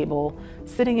at the table,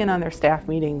 sitting in on their staff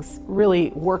meetings,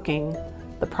 really working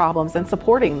the problems and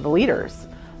supporting the leaders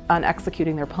on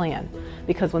executing their plan.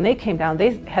 Because when they came down,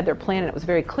 they had their plan and it was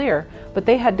very clear, but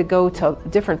they had to go to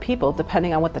different people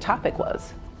depending on what the topic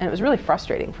was. And it was really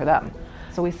frustrating for them.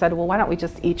 So we said, well, why don't we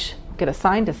just each get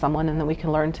assigned to someone, and then we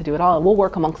can learn to do it all. And we'll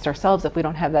work amongst ourselves if we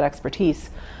don't have that expertise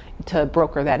to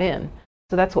broker that in.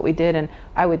 So that's what we did, and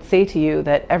I would say to you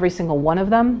that every single one of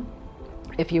them,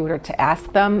 if you were to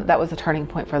ask them, that was a turning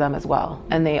point for them as well.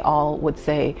 And they all would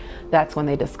say that's when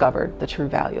they discovered the true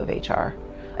value of HR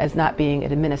as not being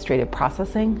an administrative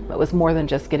processing. It was more than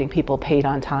just getting people paid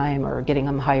on time or getting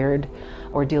them hired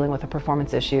or dealing with a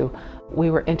performance issue.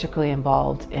 We were integrally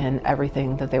involved in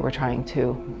everything that they were trying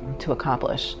to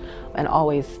accomplish, and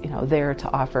always, there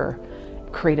to offer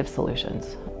creative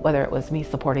solutions. Whether it was me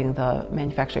supporting the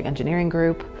manufacturing engineering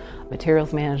group,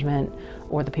 materials management,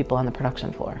 or the people on the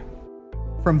production floor.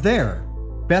 From there,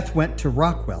 Beth went to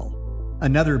Rockwell,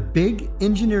 another big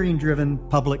engineering-driven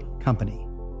public company.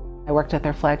 I worked at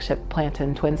their flagship plant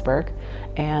in Twinsburg,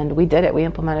 and we did it. We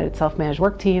implemented self-managed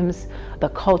work teams. The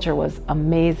culture was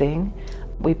amazing.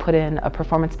 We put in a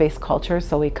performance-based culture,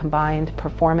 so we combined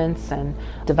performance and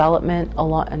development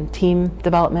and team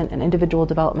development and individual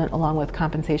development along with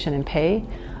compensation and pay,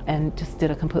 and just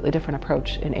did a completely different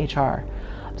approach in HR.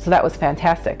 So that was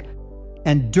fantastic.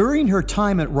 And during her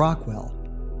time at Rockwell,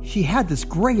 she had this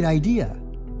great idea.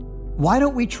 Why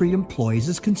don't we treat employees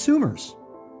as consumers?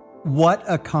 What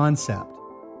a concept.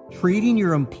 Treating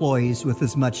your employees with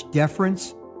as much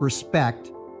deference,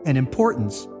 respect, and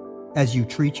importance as you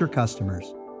treat your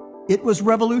customers. It was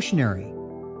revolutionary,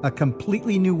 a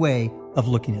completely new way of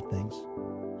looking at things.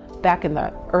 Back in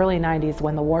the early 90s,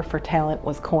 when the war for talent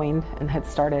was coined and had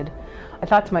started, I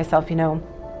thought to myself,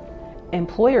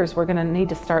 employers were going to need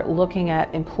to start looking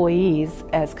at employees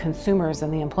as consumers in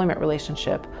the employment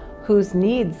relationship whose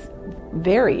needs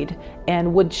varied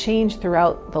and would change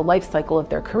throughout the life cycle of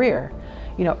their career.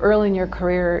 Early in your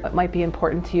career, it might be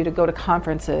important to you to go to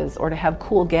conferences or to have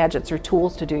cool gadgets or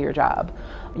tools to do your job.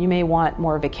 You may want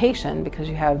more vacation because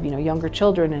you have, younger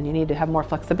children and you need to have more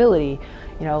flexibility.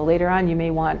 Later on, you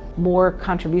may want more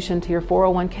contribution to your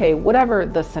 401k. Whatever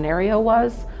the scenario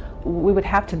was, we would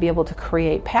have to be able to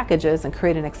create packages and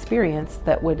create an experience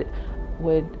that would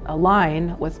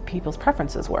align with people's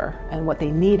preferences were and what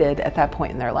they needed at that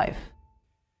point in their life.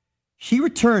 She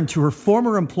returned to her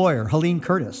former employer, Helene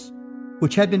Curtis,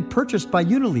 which had been purchased by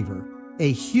Unilever,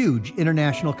 a huge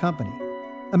international company.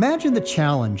 Imagine the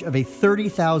challenge of a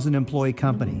 30,000 employee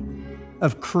company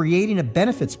of creating a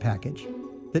benefits package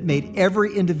that made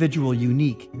every individual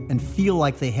unique and feel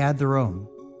like they had their own.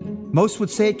 Most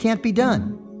would say it can't be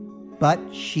done, but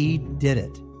she did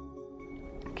it.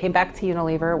 Came back to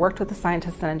Unilever, worked with the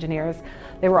scientists and engineers.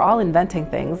 They were all inventing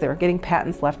things. They were getting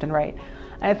patents left and right.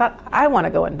 And I thought, I want to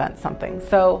go invent something.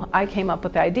 So I came up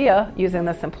with the idea, using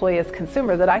this employee as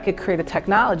consumer, that I could create a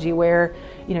technology where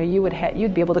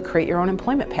you'd be able to create your own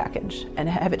employment package and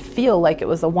have it feel like it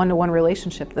was a one-to-one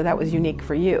relationship that was unique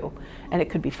for you. And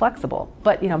it could be flexible.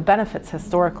 But benefits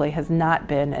historically has not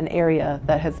been an area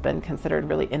that has been considered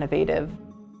really innovative.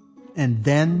 And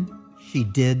then she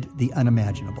did the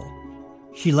unimaginable.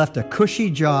 She left a cushy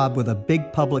job with a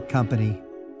big public company,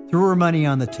 threw her money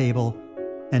on the table,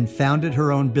 and founded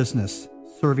her own business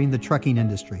serving the trucking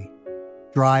industry,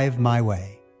 Drive My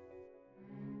Way.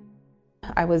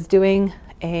 I was doing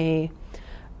a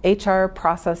HR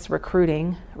process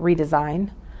recruiting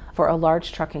redesign for a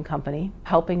large trucking company,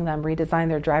 helping them redesign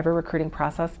their driver recruiting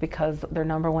process because their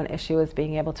number one issue is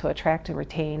being able to attract and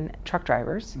retain truck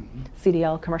drivers,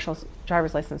 CDL, commercial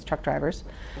driver's license truck drivers.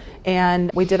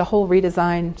 And we did a whole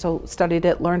redesign, so studied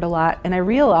it, learned a lot, and I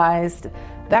realized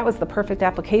that was the perfect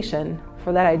application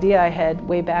for that idea I had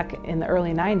way back in the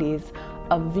early 90s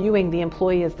of viewing the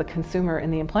employee as the consumer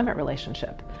in the employment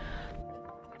relationship.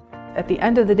 At the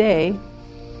end of the day,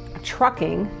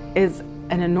 trucking is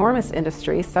an enormous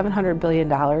industry, $700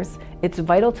 billion. It's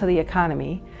vital to the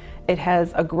economy. It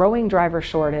has a growing driver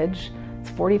shortage. It's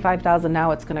 45,000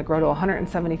 now. It's going to grow to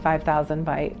 175,000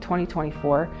 by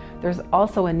 2024. There's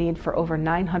also a need for over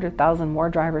 900,000 more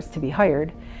drivers to be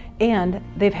hired. And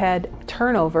they've had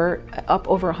turnover up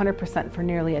over 100% for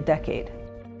nearly a decade.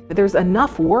 There's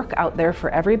enough work out there for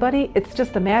everybody. It's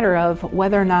just a matter of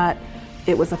whether or not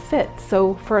it was a fit.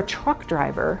 So for a truck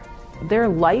driver, their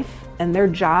life and their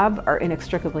job are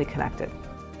inextricably connected.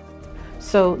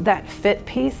 So that fit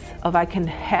piece of I can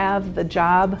have the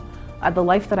job, the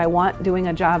life that I want doing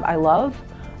a job I love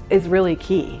is really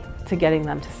key to getting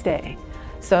them to stay.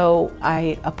 So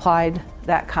I applied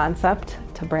that concept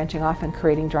to branching off and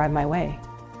creating Drive My Way.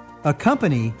 A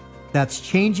company that's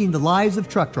changing the lives of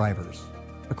truck drivers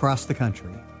across the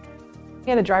country. I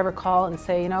had a driver call and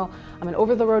say, I'm an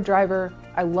over-the-road driver.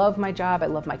 I love my job. I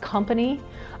love my company.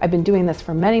 I've been doing this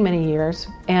for many, many years.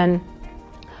 And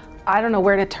I don't know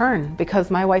where to turn because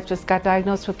my wife just got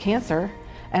diagnosed with cancer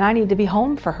and I need to be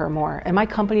home for her more. And my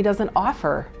company doesn't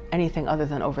offer anything other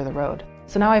than over the road.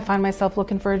 So now I find myself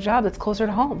looking for a job that's closer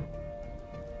to home.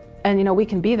 And we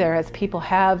can be there as people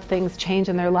have things change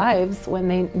in their lives when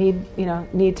they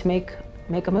need to make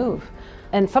a move.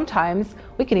 And sometimes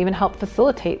we can even help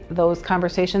facilitate those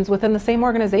conversations within the same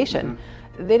organization.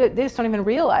 Mm-hmm. They just don't even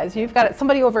realize you've got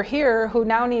somebody over here who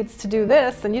now needs to do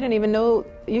this, and you didn't even know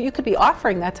you could be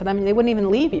offering that to them, and they wouldn't even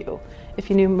leave you if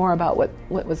you knew more about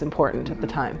what was important at the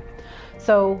time.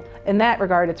 So in that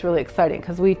regard, it's really exciting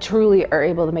because we truly are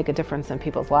able to make a difference in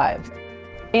people's lives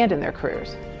and in their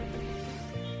careers.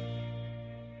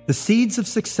 The seeds of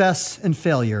success and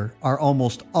failure are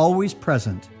almost always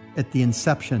present at the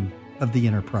inception of the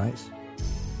enterprise.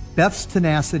 Beth's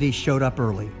tenacity showed up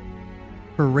early.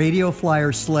 Her radio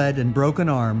flyer sled and broken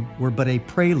arm were but a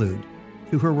prelude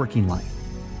to her working life.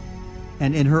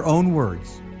 And in her own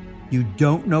words, You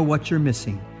don't know what you're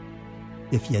missing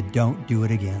if you don't do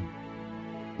it again.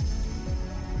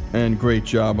 And great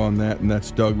job on that, and that's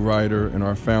Doug Ryder in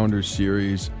our Founders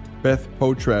series, Beth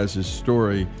Potraz's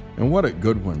story, and what a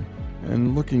good one.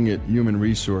 And looking at human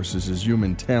resources as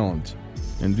human talent,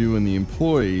 and viewing the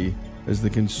employee as the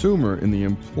consumer in the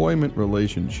employment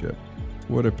relationship.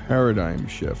 What a paradigm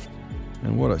shift,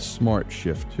 and what a smart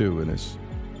shift too in this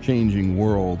changing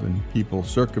world and people's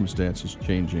circumstances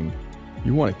changing.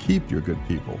 You want to keep your good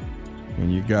people,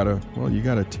 and you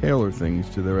gotta tailor things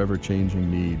to their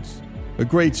ever-changing needs. A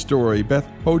great story, Beth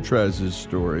Potraz's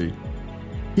story,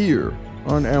 here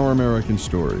on Our American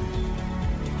Stories.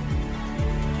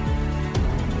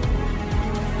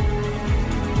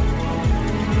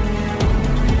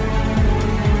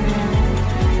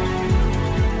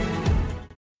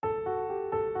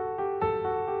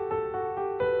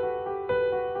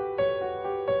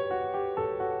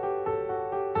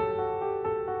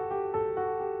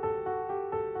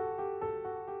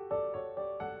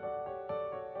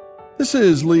 This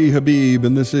is Lee Habib,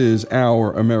 and this is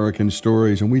Our American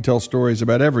Stories, and we tell stories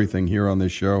about everything here on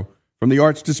this show, from the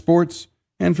arts to sports,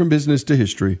 and from business to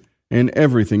history, and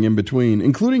everything in between,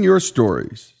 including your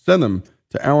stories. Send them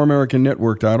to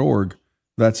ouramericannetwork.org.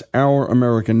 That's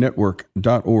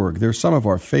ouramericannetwork.org. They're some of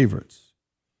our favorites.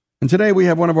 And today we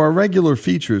have one of our regular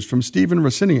features from Stephen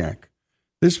Rosiniak.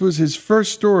 This was his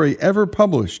first story ever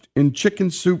published in Chicken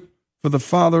Soup for the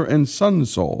Father and Son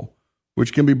Soul,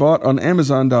 which can be bought on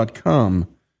Amazon.com.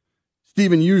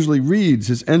 Stephen usually reads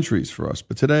his entries for us,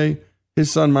 but today his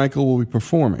son Michael will be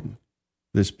performing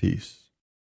this piece.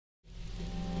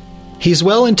 He's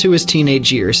well into his teenage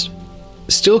years,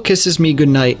 still kisses me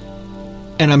goodnight,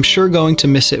 and I'm sure going to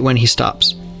miss it when he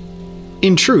stops.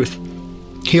 In truth,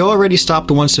 he already stopped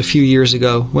once a few years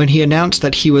ago when he announced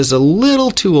that he was a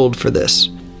little too old for this,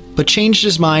 but changed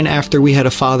his mind after we had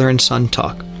a father and son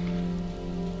talk.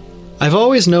 I've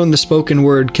always known the spoken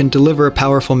word can deliver a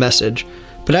powerful message,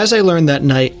 but as I learned that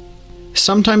night,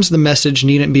 sometimes the message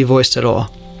needn't be voiced at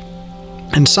all.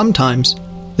 And sometimes,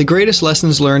 the greatest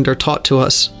lessons learned are taught to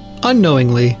us,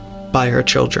 unknowingly, by our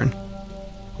children.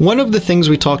 One of the things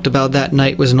we talked about that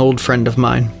night was an old friend of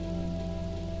mine.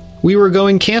 We were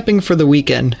going camping for the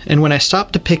weekend, and when I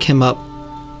stopped to pick him up,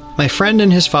 my friend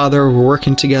and his father were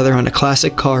working together on a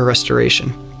classic car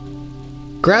restoration.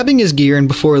 Grabbing his gear and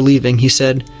before leaving, he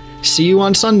said, "See you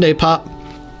on Sunday, Pop,"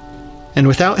 and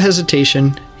without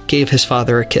hesitation, gave his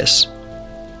father a kiss.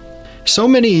 So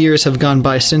many years have gone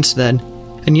by since then,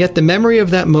 and yet the memory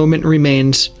of that moment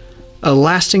remains a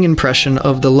lasting impression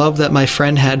of the love that my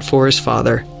friend had for his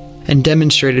father, and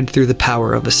demonstrated through the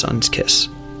power of a son's kiss.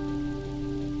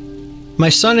 My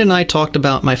son and I talked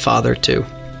about my father, too.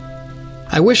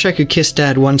 I wish I could kiss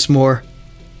Dad once more,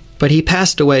 but he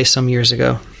passed away some years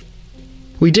ago.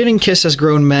 We didn't kiss as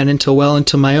grown men until well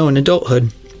into my own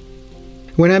adulthood.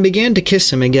 When I began to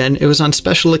kiss him again, it was on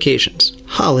special occasions,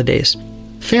 holidays,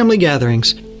 family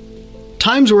gatherings,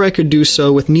 times where I could do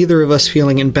so with neither of us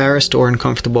feeling embarrassed or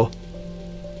uncomfortable.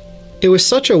 It was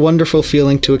such a wonderful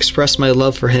feeling to express my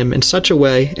love for him in such a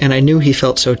way, and I knew he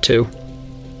felt so too.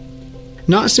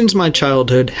 Not since my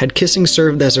childhood had kissing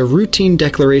served as a routine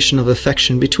declaration of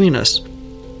affection between us,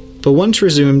 but once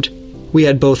resumed, we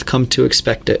had both come to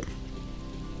expect it.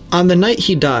 On the night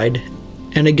he died,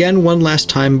 and again one last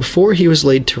time before he was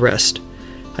laid to rest,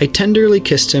 I tenderly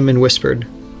kissed him and whispered,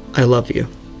 "I love you."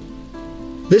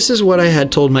 This is what I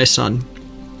had told my son,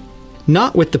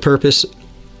 not with the purpose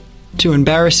to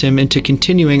embarrass him into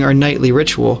continuing our nightly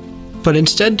ritual, but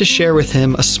instead to share with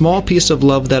him a small piece of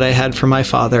love that I had for my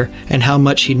father and how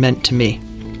much he'd meant to me.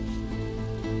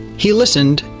 He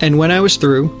listened, and when I was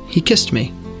through, he kissed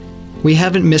me. We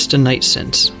haven't missed a night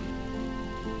since.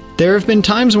 There have been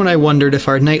times when I wondered if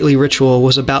our nightly ritual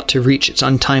was about to reach its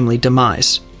untimely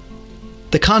demise,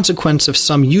 the consequence of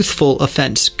some youthful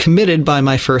offense committed by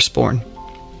my firstborn.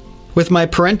 With my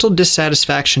parental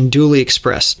dissatisfaction duly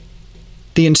expressed,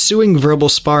 the ensuing verbal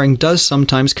sparring does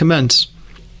sometimes commence.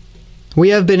 We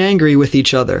have been angry with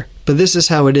each other, but this is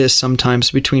how it is sometimes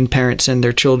between parents and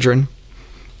their children.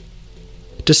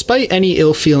 Despite any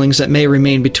ill feelings that may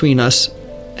remain between us,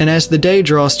 and as the day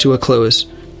draws to a close,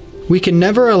 we can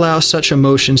never allow such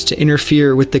emotions to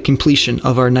interfere with the completion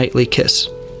of our nightly kiss.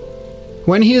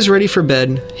 When he is ready for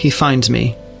bed, he finds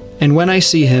me, and when I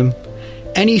see him,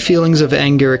 any feelings of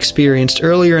anger experienced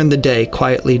earlier in the day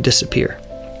quietly disappear.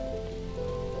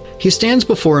 He stands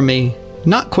before me,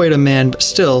 not quite a man, but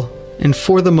still, and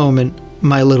for the moment,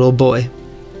 my little boy.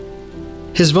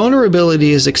 His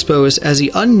vulnerability is exposed as he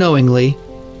unknowingly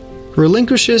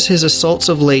relinquishes his assaults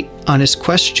of late on his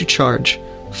quest to charge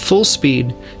full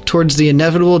speed towards the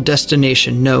inevitable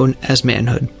destination known as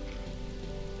manhood.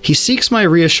 He seeks my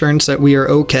reassurance that we are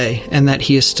okay and that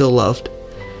he is still loved.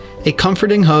 A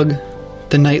comforting hug,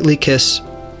 the nightly kiss,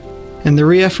 and the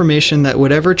reaffirmation that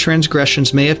whatever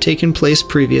transgressions may have taken place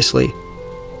previously,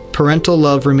 parental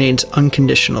love remains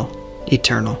unconditional,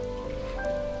 eternal.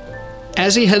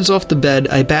 As he heads off to bed,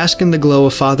 I bask in the glow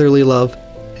of fatherly love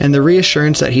and the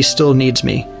reassurance that he still needs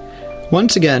me.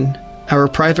 Once again, our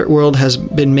private world has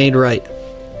been made right,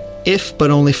 if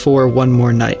but only for one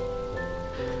more night.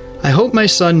 I hope my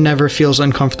son never feels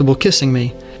uncomfortable kissing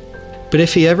me, but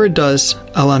if he ever does,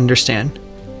 I'll understand.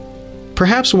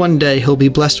 Perhaps one day he'll be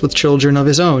blessed with children of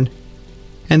his own,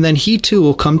 and then he too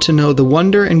will come to know the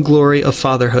wonder and glory of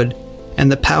fatherhood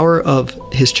and the power of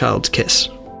his child's kiss.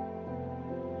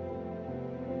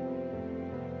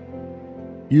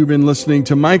 You've been listening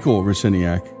to Michael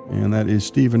Rusiniak, and that is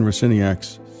Stephen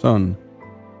Rusiniak's son.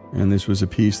 And this was a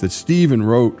piece that Stephen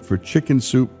wrote for Chicken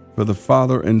Soup for the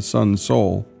Father and Son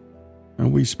Soul.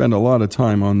 And we spend a lot of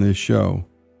time on this show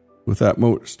with that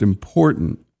most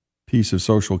important piece of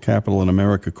social capital in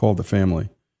America called the family,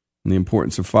 and the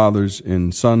importance of fathers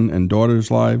in son and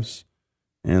daughters' lives,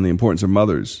 and the importance of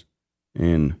mothers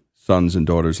in sons' and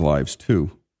daughters' lives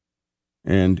too.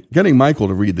 And getting Michael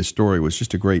to read the story was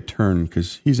just a great turn,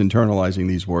 because he's internalizing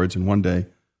these words, and one day,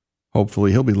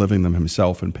 hopefully, he'll be living them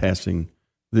himself and passing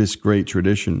this great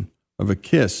tradition of a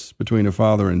kiss between a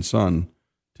father and son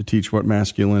to teach what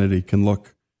masculinity can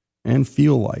look and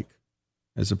feel like,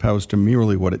 as opposed to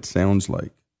merely what it sounds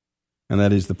like. And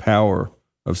that is the power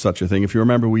of such a thing. If you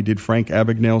remember, we did Frank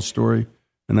Abagnale's story,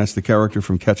 and that's the character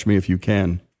from Catch Me If You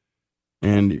Can.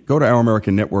 And go to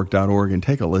ouramericannetwork.org and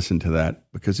take a listen to that,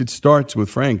 because it starts with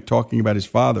Frank talking about his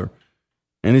father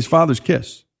and his father's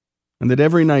kiss. And that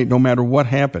every night, no matter what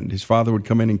happened, his father would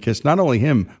come in and kiss not only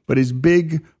him, but his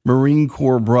big Marine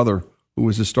Corps brother, who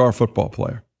was a star football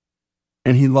player.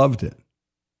 And he loved it.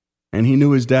 And he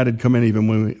knew his dad had come in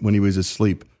even when he was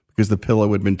asleep, because the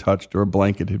pillow had been touched or a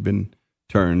blanket had been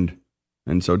turned.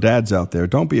 And so dads out there,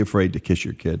 don't be afraid to kiss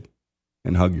your kid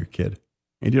and hug your kid.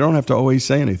 And you don't have to always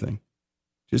say anything.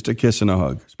 Just a kiss and a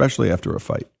hug, especially after a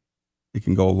fight. It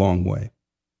can go a long way.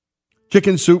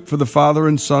 Chicken Soup for the Father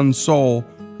and Son Soul.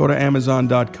 Go to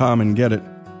Amazon.com and get it.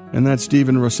 And that's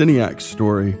Stephen Rusiniak's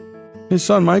story, his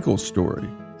son Michael's story,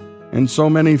 and so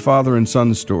many father and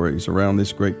son stories around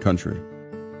this great country.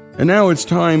 And now it's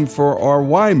time for our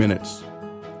Why Minutes.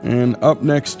 And up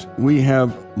next, we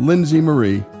have Lindsay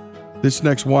Marie. This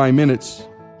next Why Minutes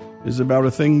is about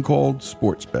a thing called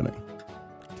sports betting.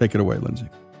 Take it away, Lindsay.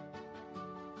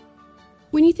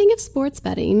 When you think of sports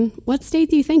betting, what state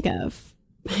do you think of?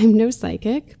 I'm no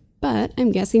psychic, but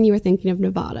I'm guessing you were thinking of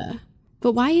Nevada.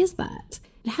 But why is that?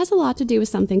 It has a lot to do with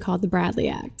something called the Bradley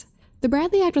Act. The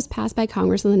Bradley Act was passed by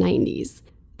Congress in the 90s.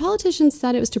 Politicians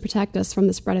said it was to protect us from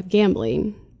the spread of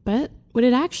gambling, but what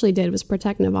it actually did was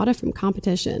protect Nevada from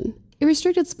competition. It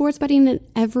restricted sports betting in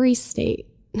every state,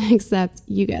 except,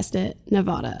 you guessed it,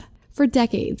 Nevada. For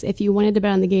decades, if you wanted to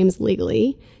bet on the games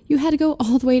legally, you had to go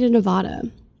all the way to Nevada.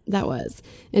 That was,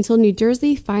 until New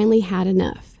Jersey finally had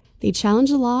enough. They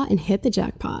challenged the law and hit the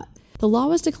jackpot. The law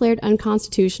was declared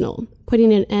unconstitutional,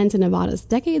 putting an end to Nevada's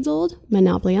decades-old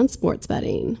monopoly on sports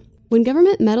betting. When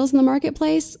government meddles in the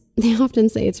marketplace, they often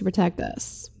say it's to protect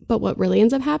us. But what really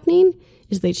ends up happening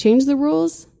is they change the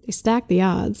rules, they stack the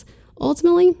odds.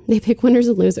 Ultimately, they pick winners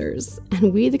and losers,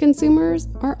 and we, the consumers,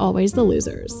 are always the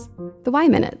losers. The Why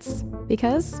Minutes,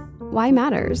 because why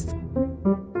matters.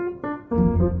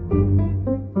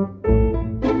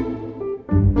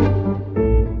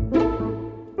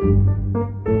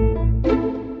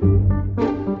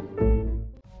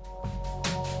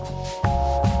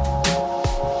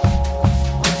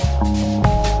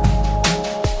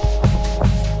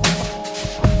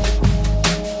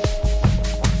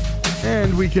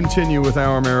 We continue with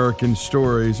Our American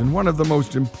Stories, and one of the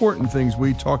most important things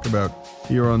we talk about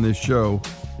here on this show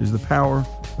is the power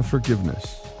of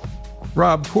forgiveness.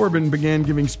 Rob Corbin began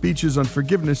giving speeches on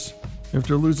forgiveness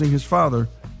after losing his father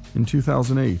in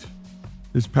 2008.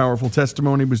 This powerful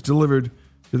testimony was delivered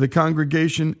to the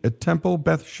congregation at Temple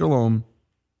Beth Shalom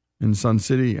in Sun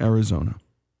City, Arizona.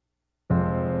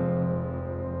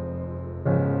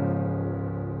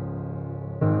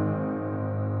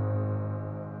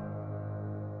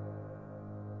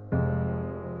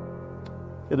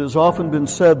 It has often been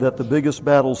said that the biggest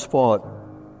battles fought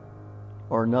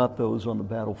are not those on the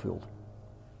battlefield.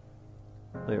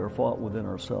 They are fought within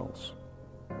ourselves.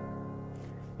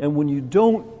 And when you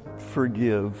don't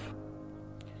forgive,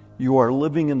 you are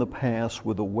living in the past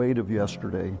with the weight of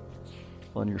yesterday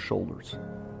on your shoulders.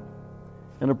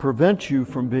 And it prevents you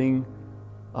from being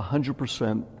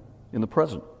 100% in the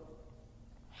present.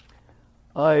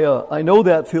 I know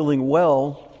that feeling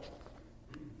well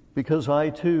because I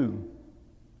too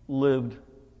lived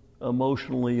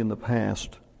emotionally in the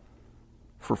past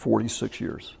for 46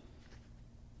 years.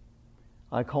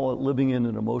 I call it living in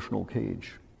an emotional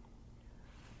cage.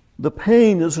 The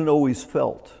pain isn't always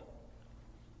felt,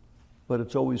 but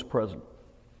it's always present.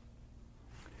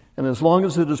 And as long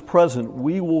as it is present,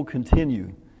 we will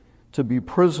continue to be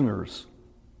prisoners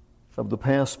of the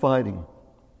past fighting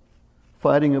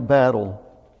a battle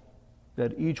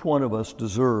that each one of us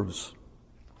deserves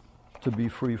to be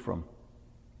free from.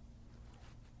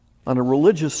 On a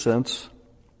religious sense,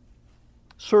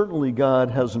 certainly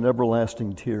God has an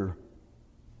everlasting tear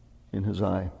in his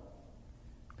eye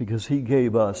because he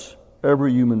gave us,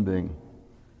 every human being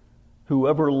who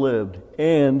ever lived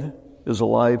and is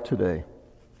alive today,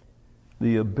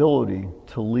 the ability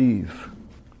to leave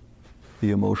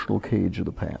the emotional cage of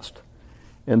the past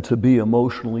and to be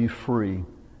emotionally free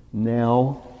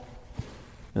now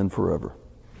and forever.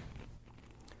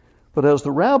 But as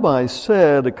the rabbi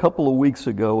said a couple of weeks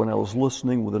ago when I was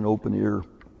listening with an open ear,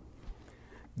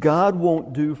 God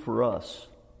won't do for us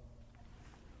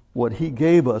what he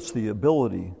gave us the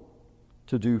ability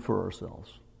to do for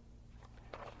ourselves.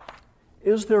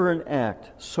 Is there an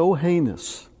act so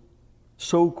heinous,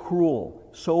 so cruel,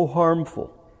 so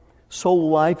harmful, so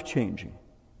life-changing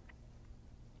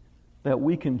that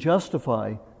we can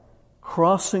justify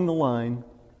crossing the line,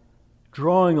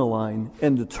 drawing a line,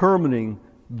 and determining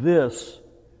this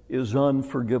is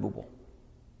unforgivable?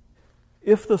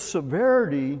 If the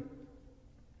severity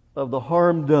of the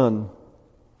harm done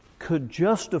could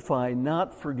justify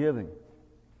not forgiving,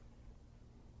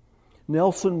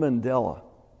 Nelson Mandela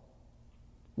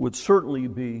would certainly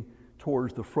be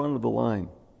towards the front of the line.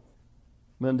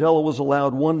 Mandela was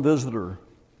allowed one visitor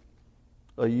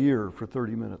a year for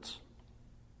 30 minutes.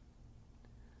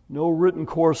 No written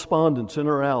correspondence in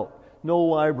or out, no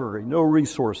library, no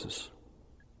resources.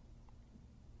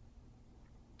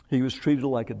 He was treated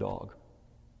like a dog.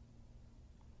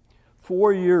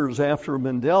 4 years after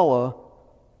Mandela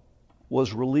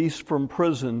was released from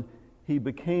prison, he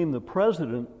became the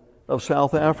president of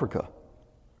South Africa.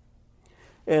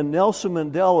 And Nelson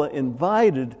Mandela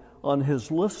invited on his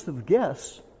list of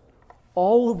guests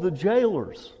all of the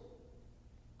jailers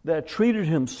that treated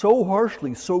him so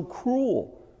harshly, so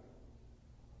cruel,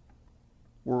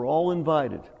 were all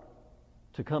invited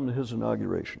to come to his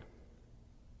inauguration.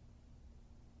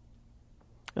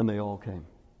 And they all came.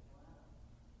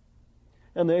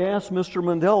 And they asked Mr.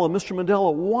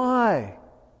 Mandela, why?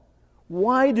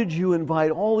 Why did you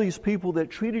invite all these people that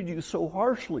treated you so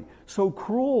harshly, so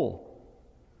cruel?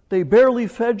 They barely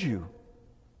fed you,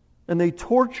 and they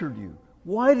tortured you.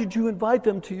 Why did you invite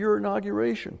them to your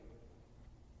inauguration?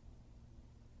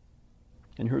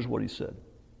 And here's what he said.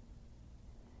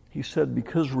 He said,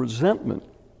 because resentment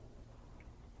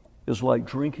is like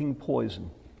drinking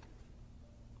poison,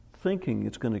 thinking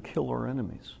it's going to kill our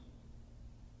enemies,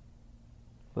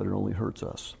 but it only hurts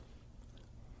us.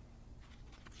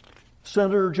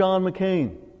 Senator John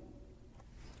McCain,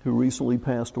 who recently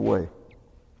passed away,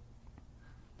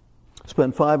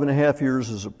 spent 5.5 years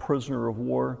as a prisoner of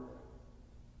war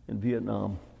in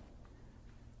Vietnam.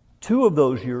 2 of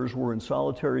those years were in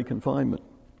solitary confinement.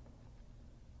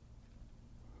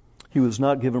 He was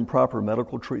not given proper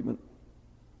medical treatment.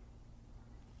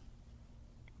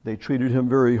 They treated him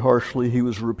very harshly. He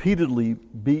was repeatedly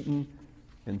beaten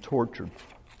and tortured.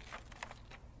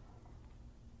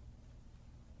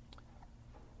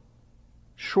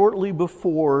 Shortly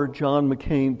before John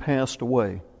McCain passed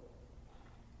away,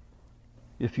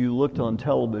 if you looked on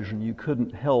television, you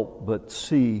couldn't help but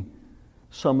see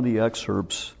some of the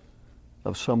excerpts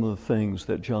of some of the things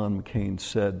that John McCain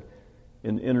said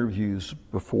in interviews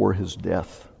before his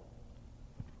death.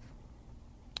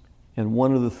 And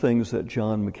one of the things that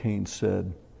John McCain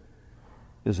said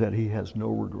is that he has no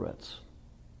regrets.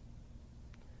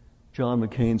 John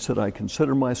McCain said, I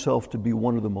consider myself to be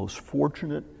one of the most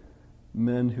fortunate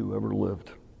men who ever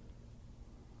lived.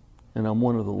 And I'm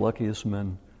one of the luckiest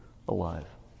men alive.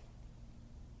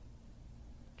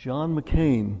 John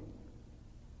McCain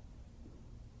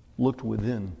looked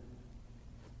within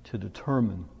to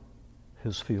determine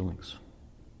his feelings.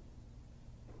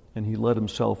 And he let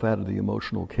himself out of the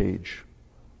emotional cage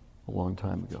a long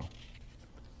time ago.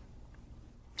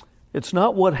 It's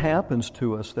not what happens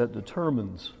to us that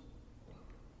determines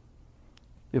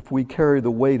if we carry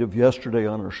the weight of yesterday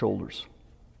on our shoulders.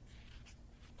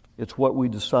 It's what we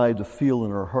decide to feel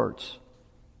in our hearts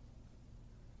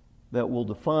that will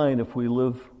define if we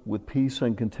live with peace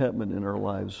and contentment in our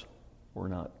lives or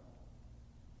not.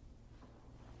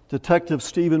 Detective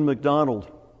Stephen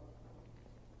McDonald,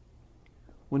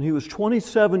 when he was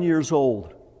 27 years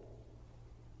old,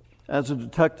 as a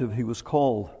detective, he was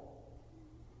called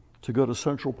to go to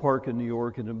Central Park in New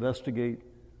York and investigate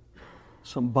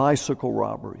some bicycle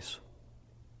robberies.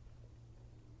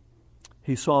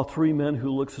 He saw 3 men who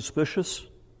looked suspicious.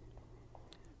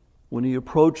 When he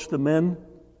approached the men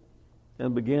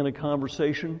and began a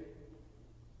conversation,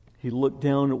 he looked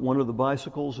down at one of the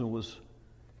bicycles and was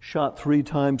shot 3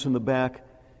 times in the back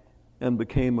and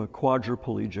became a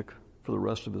quadriplegic for the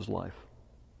rest of his life.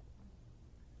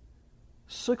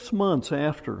 6 months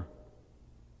after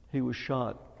he was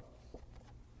shot,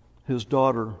 his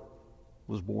daughter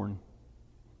was born.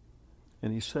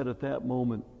 And he said at that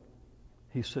moment,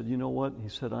 he said, you know what? He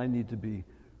said, I need to be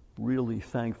really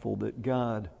thankful that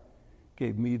God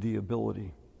gave me the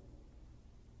ability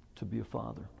to be a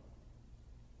father.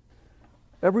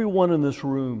 Everyone in this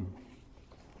room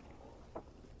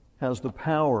has the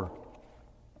power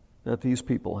that these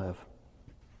people have.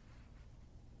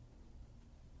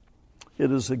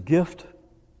 It is a gift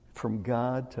from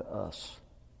God to us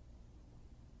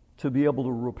to be able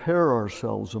to repair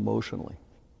ourselves emotionally.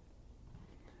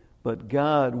 But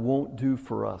God won't do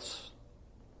for us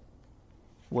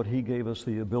what He gave us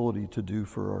the ability to do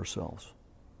for ourselves.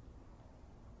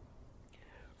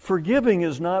 Forgiving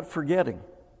is not forgetting.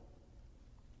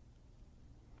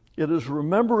 It is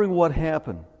remembering what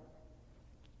happened,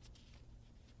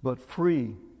 but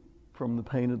free from the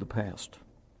pain of the past.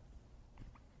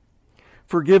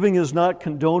 Forgiving is not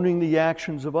condoning the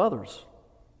actions of others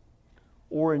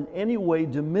or in any way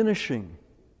diminishing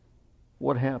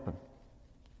what happened.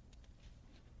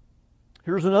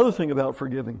 Here's another thing about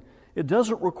forgiving. It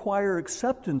doesn't require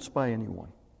acceptance by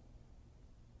anyone.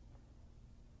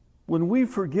 When we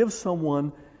forgive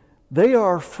someone, they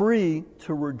are free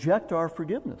to reject our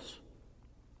forgiveness.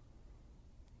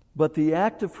 But the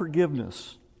act of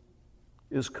forgiveness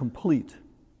is complete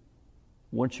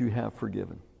once you have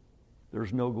forgiven.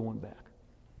 There's no going back.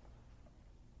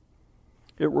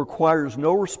 It requires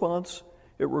no response.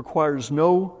 It requires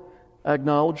no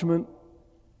acknowledgement.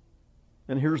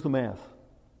 And here's the math.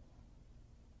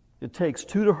 It takes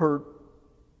 2 to hurt,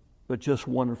 but just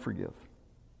 1 to forgive.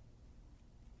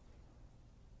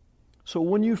 So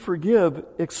when you forgive,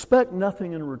 expect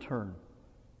nothing in return.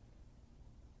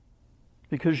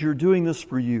 Because you're doing this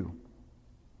for you.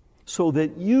 So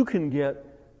that you can get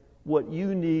what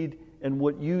you need and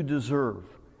what you deserve.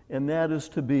 And that is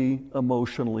to be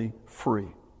emotionally free.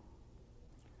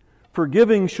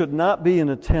 Forgiving should not be an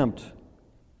attempt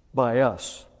by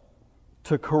us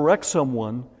to correct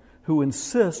someone who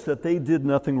insists that they did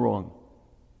nothing wrong.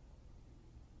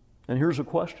 And here's a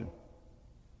question.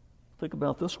 Think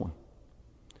about this one.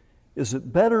 Is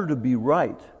it better to be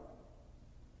right,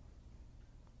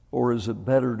 or is it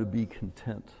better to be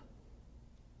content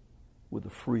with a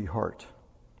free heart?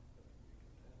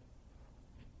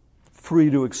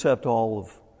 Free to accept all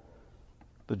of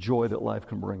the joy that life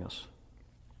can bring us.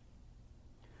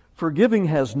 Forgiving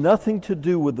has nothing to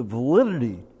do with the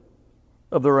validity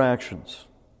of their actions.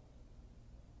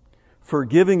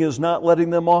 Forgiving is not letting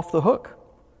them off the hook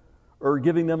or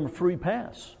giving them a free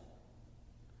pass.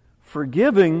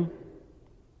 Forgiving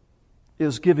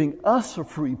is giving us a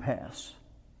free pass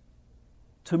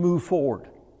to move forward,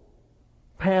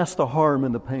 past the harm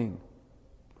and the pain.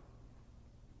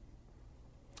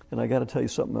 And I got to tell you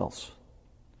something else.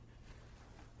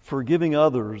 Forgiving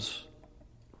others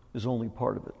is only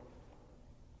part of it.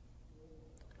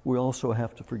 We also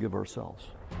have to forgive ourselves.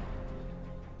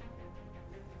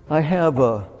 I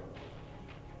have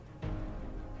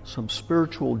some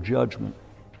spiritual judgment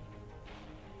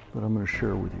that I'm going to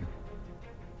share with you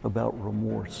about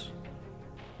remorse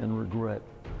and regret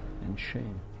and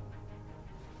shame.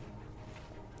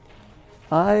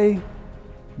 I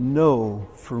know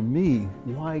for me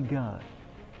why God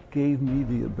gave me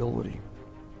the ability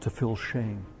to feel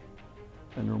shame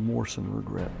and remorse and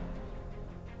regret.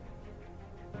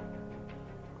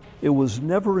 It was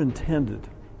never intended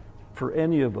for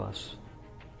any of us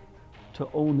to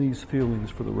own these feelings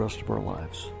for the rest of our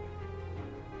lives.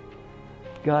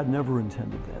 God never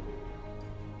intended that.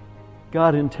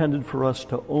 God intended for us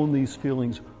to own these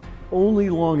feelings only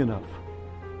long enough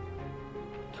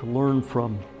to learn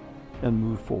from and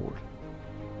move forward.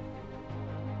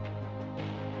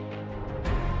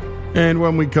 And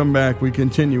when we come back, we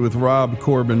continue with Rob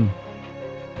Corbin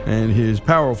and his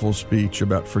powerful speech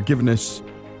about forgiveness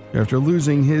after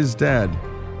losing his dad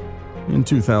in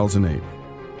 2008.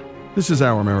 This is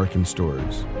Our American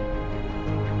Stories.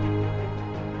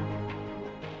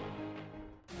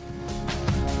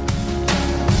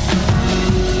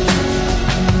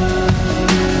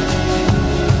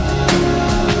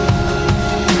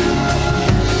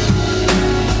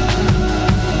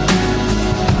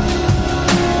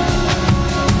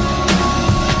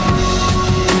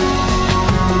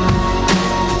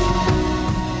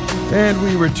 And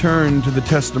we return to the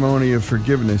testimony of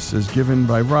forgiveness as given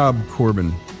by Rob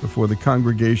Corbin before the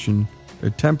congregation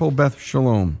at Temple Beth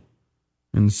Shalom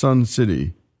in Sun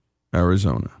City,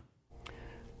 Arizona.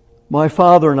 My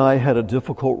father and I had a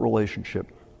difficult relationship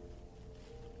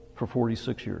for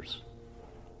 46 years.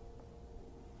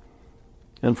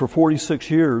 And for 46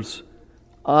 years,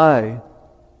 I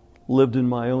lived in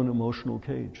my own emotional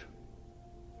cage.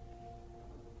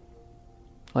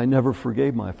 I never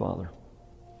forgave my father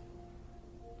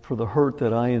for the hurt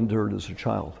that I endured as a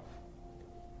child.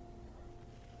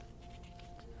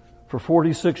 For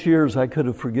 46 years, I could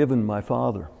have forgiven my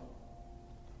father,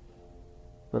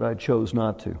 but I chose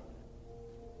not to.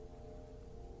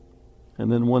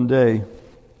 And then one day,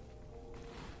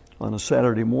 on a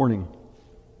Saturday morning,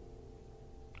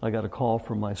 I got a call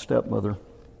from my stepmother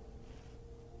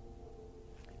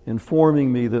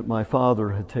informing me that my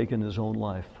father had taken his own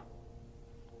life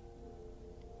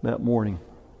that morning,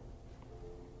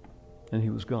 and he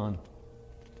was gone.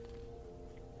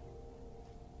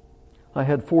 I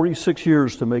had 46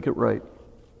 years to make it right,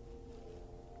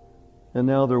 and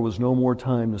now there was no more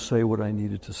time to say what I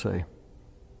needed to say,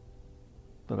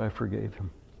 that I forgave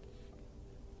him.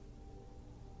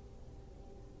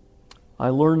 I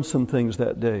learned some things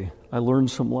that day. I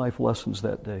learned some life lessons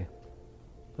that day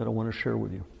that I want to share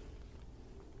with you.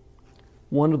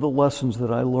 One of the lessons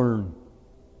that I learned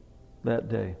that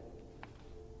day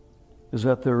is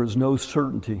that there is no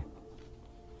certainty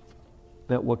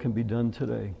that what can be done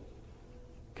today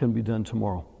can be done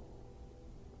tomorrow.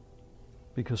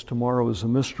 Because tomorrow is a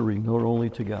mystery known only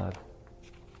to God.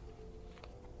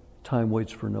 Time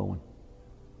waits for no one.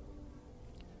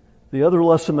 The other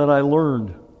lesson that I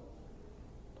learned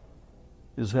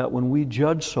is that when we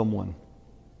judge someone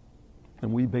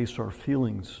and we base our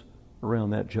feelings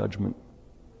around that judgment,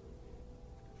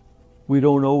 we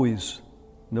don't always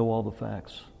know all the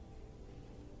facts.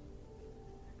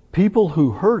 People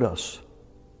who hurt us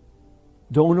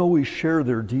don't always share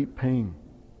their deep pain.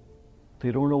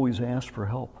 They don't always ask for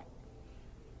help.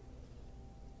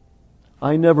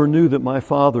 I never knew that my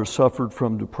father suffered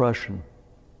from depression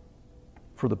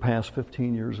for the past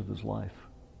 15 years of his life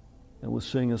and was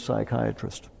seeing a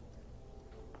psychiatrist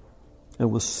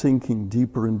and was sinking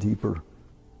deeper and deeper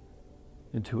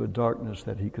into a darkness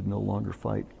that he could no longer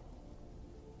fight.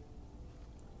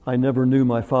 I never knew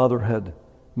my father had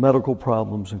medical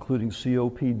problems, including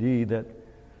COPD, that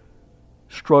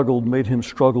made him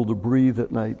struggle to breathe at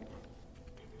night.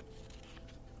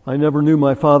 I never knew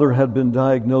my father had been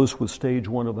diagnosed with stage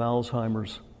 1 of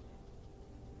Alzheimer's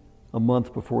a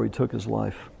month before he took his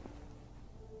life.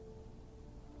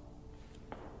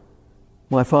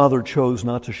 My father chose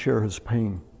not to share his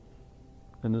pain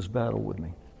and his battle with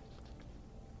me.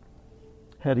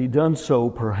 Had he done so,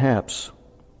 perhaps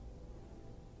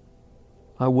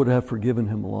I would have forgiven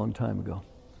him a long time ago,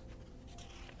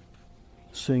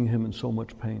 seeing him in so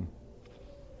much pain.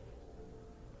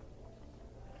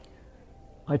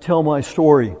 I tell my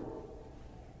story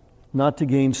not to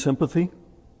gain sympathy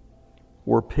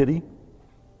or pity,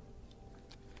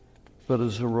 but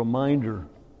as a reminder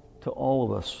to all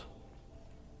of us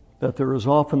that there is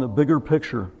often a bigger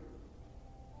picture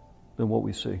than what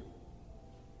we see.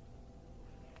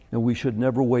 And we should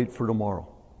never wait for tomorrow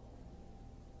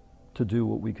to do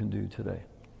what we can do today.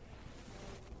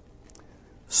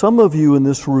 Some of you in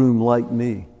this room, like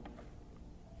me,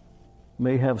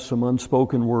 may have some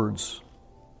unspoken words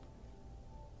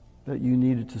that you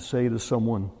needed to say to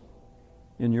someone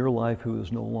in your life who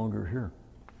is no longer here.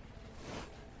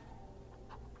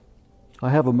 I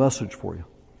have a message for you.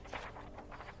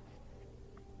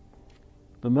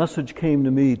 The message came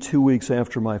to me 2 weeks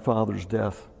after my father's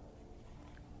death,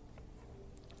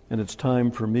 and it's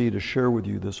time for me to share with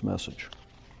you this message.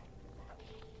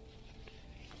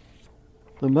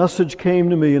 The message came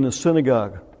to me in a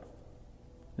synagogue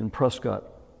in Prescott.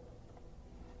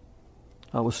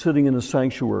 I was sitting in a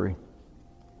sanctuary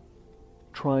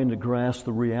trying to grasp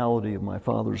the reality of my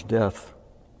father's death.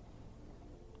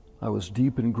 I was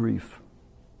deep in grief,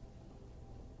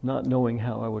 not knowing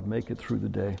how I would make it through the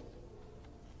day.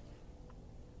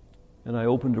 And I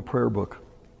opened a prayer book.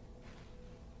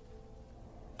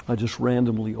 I just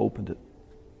randomly opened it.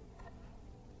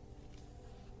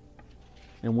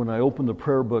 And when I opened the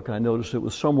prayer book, I noticed it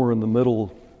was somewhere in the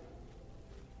middle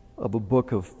of a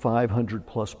book of 500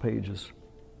 plus pages.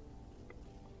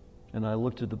 And I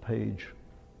looked at the page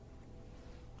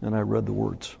and I read the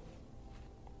words.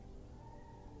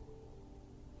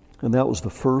 And that was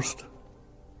the first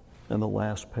and the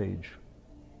last page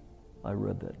I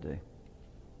read that day,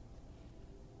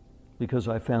 because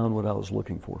I found what I was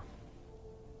looking for.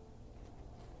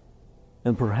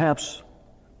 And perhaps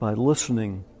by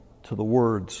listening to the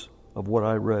words of what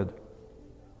I read,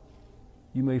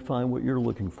 you may find what you're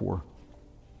looking for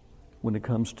when it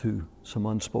comes to some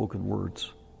unspoken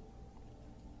words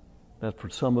that for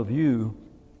some of you,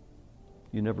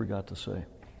 you never got to say.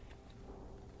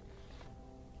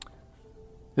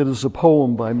 It is a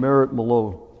poem by Merit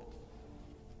Malot,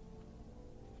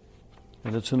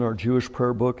 and it's in our Jewish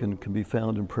prayer book and can be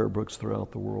found in prayer books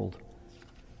throughout the world.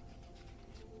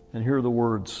 And here are the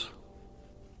words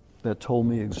that told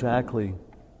me exactly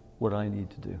what I need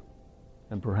to do,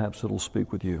 and perhaps it'll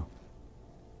speak with you.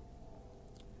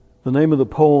 The name of the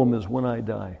poem is When I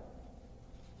Die.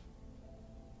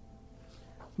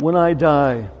 When I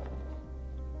die,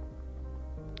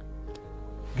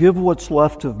 give what's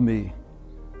left of me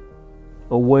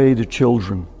away to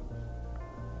children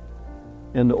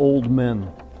and old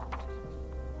men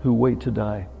who wait to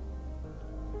die.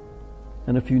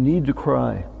 And if you need to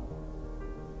cry,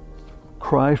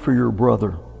 cry for your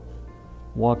brother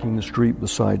walking the street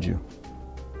beside you.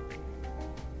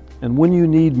 And when you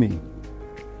need me,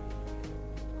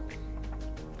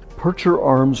 put your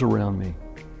arms around me.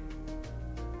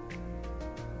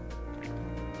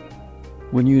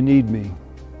 When you need me,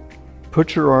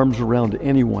 put your arms around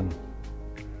anyone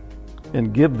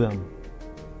and give them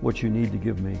what you need to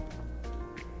give me.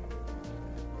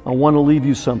 I want to leave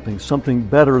you something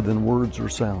better than words or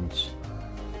sounds.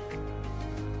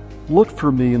 Look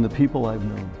for me in the people I've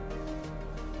known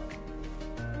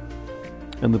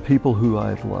and the people who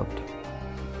I've loved.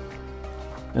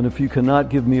 And if you cannot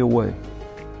give me away,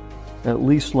 at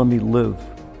least let me live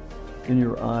in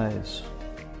your eyes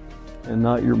and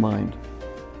not your mind.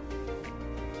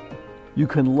 You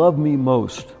can love me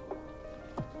most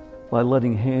by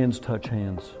letting hands touch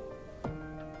hands,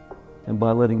 and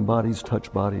by letting bodies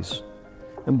touch bodies,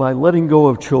 and by letting go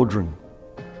of children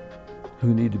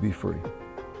who need to be free.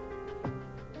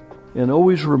 And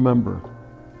always remember,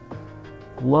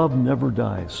 love never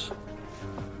dies.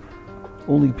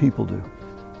 Only people do.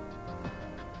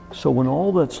 So when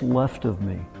all that's left of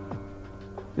me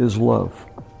is love,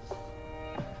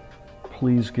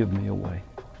 please give me away.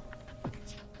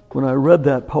 When I read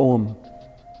that poem,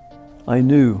 I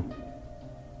knew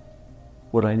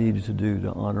what I needed to do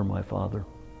to honor my father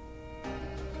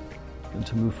and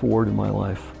to move forward in my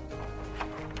life.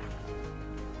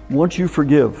 Once you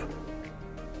forgive,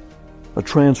 a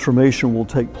transformation will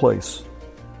take place,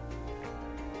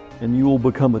 and you will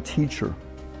become a teacher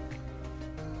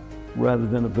rather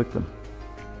than a victim.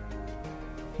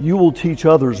 You will teach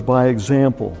others by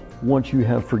example once you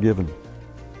have forgiven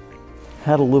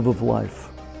how to live a life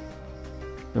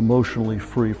emotionally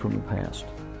free from the past.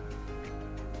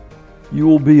 You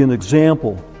will be an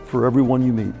example for everyone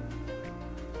you meet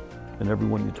and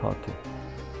everyone you talk to.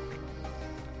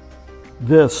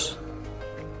 This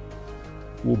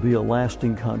will be a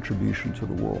lasting contribution to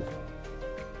the world.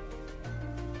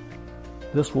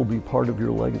 This will be part of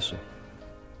your legacy.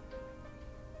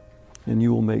 And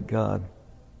you will make God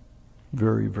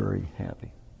very, very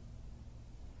happy.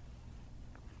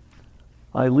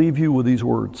 I leave you with these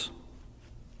words.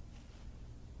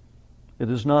 It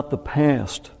is not the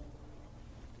past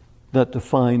that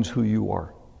defines who you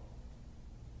are.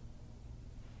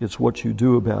 It's what you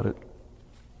do about it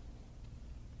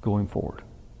going forward.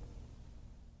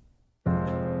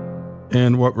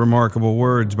 And what remarkable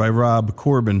words by Rob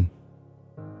Corbin.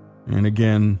 And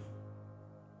again,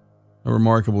 a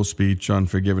remarkable speech on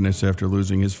forgiveness after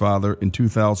losing his father in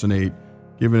 2008,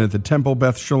 given at the Temple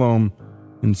Beth Shalom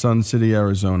in Sun City,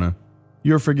 Arizona.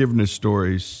 Your forgiveness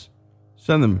stories,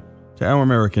 send them to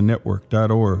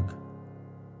ouramericannetwork.org.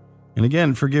 And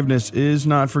again, forgiveness is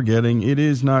not forgetting, it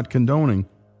is not condoning,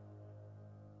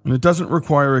 and it doesn't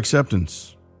require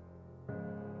acceptance.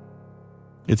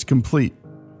 It's complete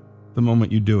the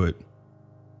moment you do it.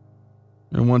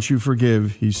 And once you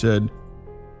forgive, he said,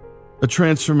 a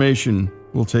transformation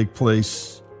will take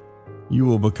place. You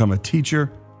will become a teacher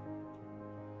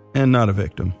and not a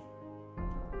victim.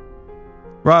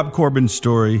 Rob Corbin's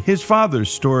story, his father's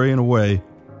story in a way,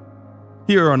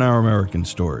 here on Our American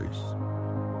Stories.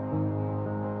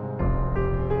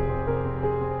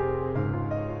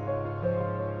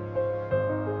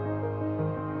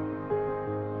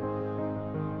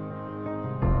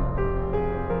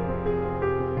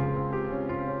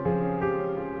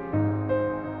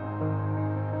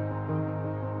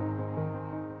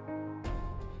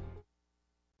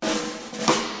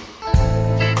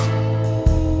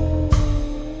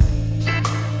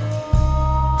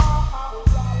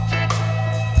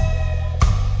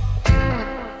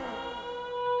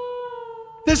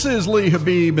 This is Lee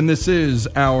Habib, and this is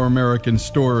Our American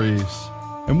Stories.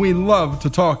 And we love to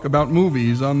talk about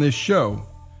movies on this show.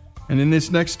 And in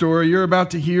this next story, you're about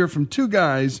to hear from two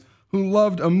guys who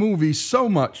loved a movie so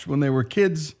much when they were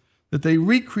kids that they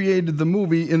recreated the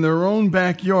movie in their own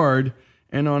backyard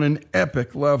and on an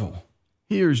epic level.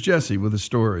 Here's Jesse with a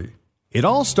story. It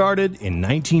all started in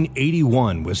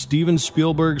 1981 with Steven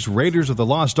Spielberg's Raiders of the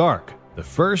Lost Ark, the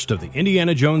first of the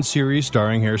Indiana Jones series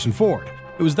starring Harrison Ford.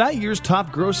 It was that year's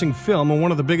top-grossing film and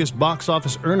one of the biggest box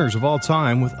office earners of all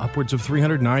time, with upwards of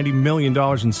 $390 million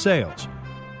in sales.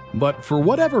 But for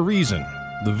whatever reason,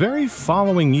 the very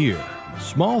following year, in the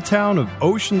small town of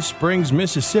Ocean Springs,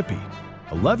 Mississippi,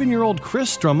 11-year-old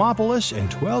Chris Stromopoulos and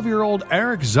 12-year-old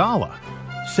Eric Zala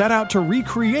set out to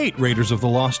recreate Raiders of the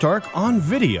Lost Ark on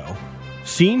video,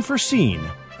 scene for scene,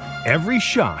 every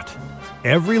shot,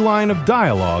 every line of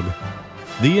dialogue,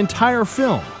 the entire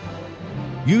film,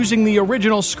 using the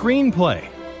original screenplay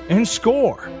and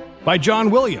score by John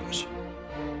Williams.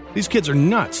 These kids are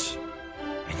nuts.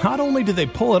 And not only did they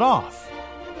pull it off,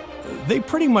 they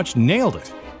pretty much nailed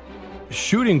it.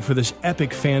 Shooting for this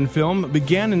epic fan film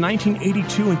began in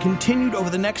 1982 and continued over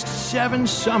the next 7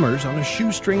 summers on a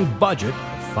shoestring budget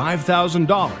of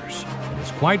 $5,000. It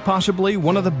is quite possibly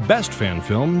one of the best fan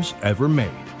films ever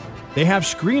made. They have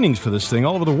screenings for this thing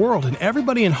all over the world, and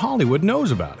everybody in Hollywood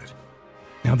knows about it.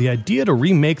 Now, the idea to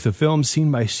remake the film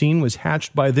scene by scene was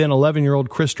hatched by then 11-year-old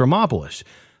Chris Stromopoulos,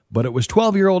 but it was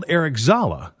 12-year-old Eric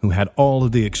Zala who had all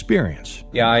of the experience.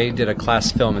 Yeah, I did a class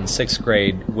film in 6th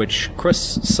grade, which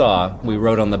Chris saw. We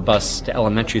rode on the bus to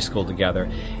elementary school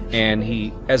together, and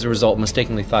he, as a result,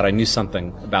 mistakenly thought I knew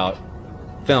something about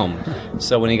film.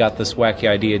 So when he got this wacky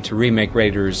idea to remake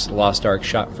Raiders Lost Ark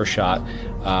shot for shot,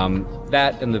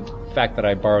 that and the fact that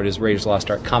I borrowed his Raiders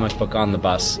Lost Ark comic book on the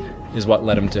bus is what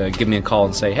led him to give me a call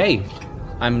and say, "Hey,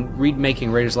 I'm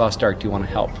remaking Raiders Lost Ark, do you want to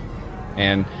help?"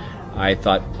 And I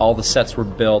thought all the sets were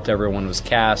built, everyone was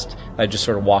cast, I'd just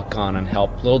sort of walk on and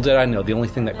help. Little did I know, the only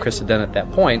thing that Chris had done at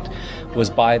that point was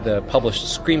buy the published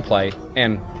screenplay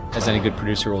and, as any good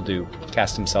producer will do,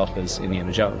 cast himself as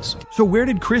Indiana Jones. So where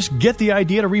did Chris get the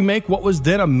idea to remake what was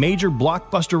then a major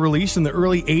blockbuster release in the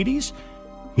early 80s?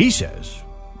 He says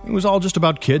it was all just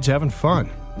about kids having fun.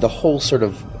 The whole sort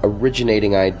of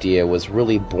originating idea was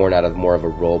really born out of more of a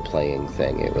role-playing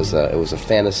thing. It was a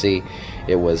fantasy.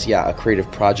 It was, a creative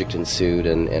project ensued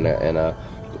and a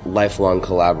lifelong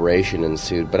collaboration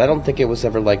ensued. But I don't think it was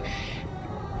ever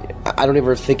I don't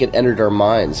ever think it entered our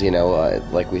minds,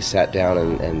 like we sat down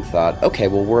and thought, okay,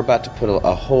 well, we're about to put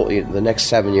a whole, the next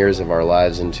 7 years of our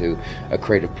lives into a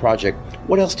creative project.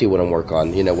 What else do you want to work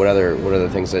on? What other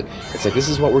things that, it's like, this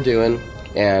is what we're doing,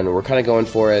 and we're kind of going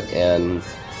for it, and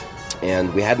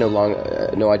we had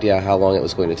no idea how long it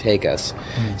was going to take us.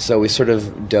 So we sort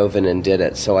of dove in and did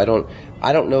it. So I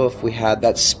don't know if we had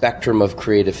that spectrum of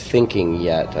creative thinking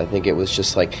yet. I think it was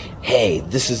just like, hey,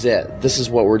 this is it. This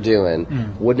is what we're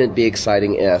doing. Wouldn't it be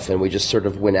exciting if? And we just sort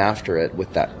of went after it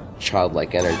with that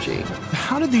childlike energy.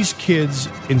 How did these kids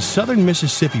in southern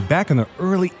Mississippi back in the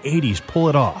early 80s pull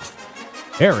it off?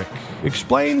 Eric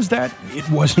explains that it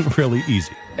wasn't really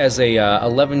easy. As a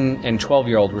 11 and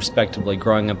 12-year-old, respectively,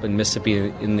 growing up in Mississippi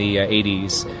in the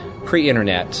 80s,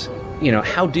 pre-internet,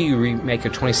 how do you remake a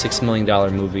 $26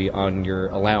 million movie on your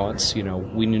allowance?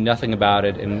 We knew nothing about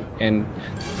it, and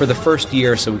for the first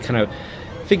year, so we kind of,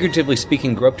 figuratively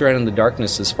speaking, groped around in the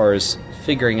darkness as far as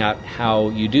figuring out how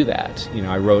you do that.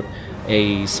 I wrote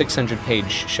a 600-page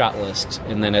shot list,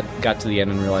 and then it got to the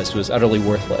end and realized it was utterly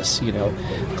worthless.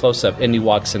 Close-up, Indy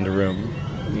walks into room.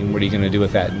 What are you going to do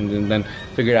with that? And then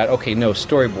figured out, okay, no,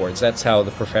 storyboards, that's how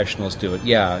the professionals do it.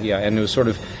 Yeah, and it was sort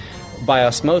of by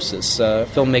osmosis,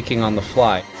 filmmaking on the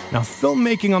fly. Now,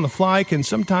 filmmaking on the fly can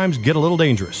sometimes get a little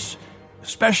dangerous,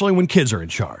 especially when kids are in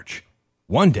charge.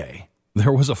 One day,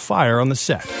 there was a fire on the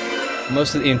set.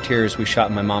 Most of the interiors we shot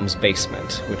in my mom's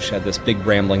basement, which had this big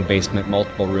rambling basement,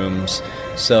 multiple rooms.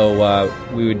 So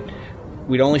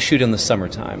we'd only shoot in the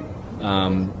summertime.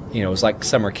 It was like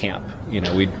summer camp.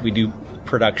 We do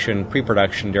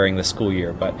pre-production during the school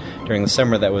year, but during the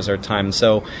summer that was our time.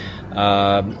 So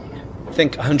I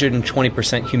think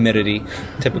 120% humidity,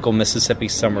 typical Mississippi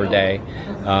summer day.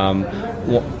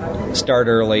 Start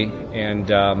early and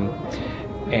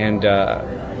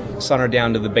saunter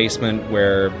down to the basement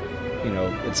where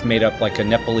it's made up like a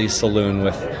Nepalese saloon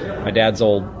with my dad's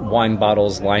old wine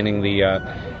bottles lining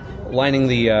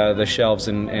the shelves,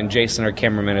 and Jason, our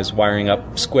cameraman, is wiring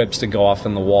up squibs to go off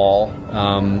in the wall.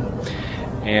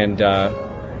 And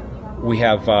we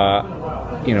have,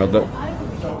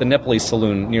 the Nepalese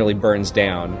saloon nearly burns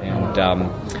down, and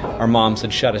our moms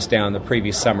had shut us down the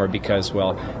previous summer because,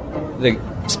 well, they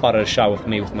spotted a shot with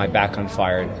me with my back on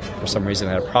fire, and for some reason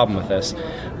I had a problem with this.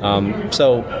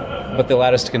 So But they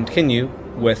allowed us to continue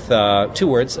with 2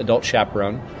 words, adult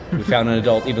chaperone. We found an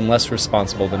adult even less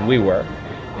responsible than we were.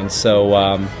 And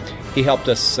so he helped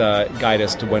us guide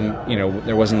us to when,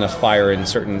 there wasn't enough fire in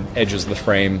certain edges of the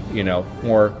frame,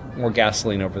 more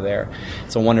gasoline over there.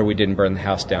 It's a wonder we didn't burn the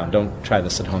house down. Don't try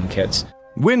this at home, kids.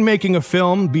 When making a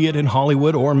film, be it in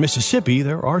Hollywood or Mississippi,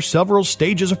 there are several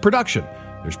stages of production.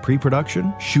 There's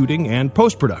pre-production, shooting, and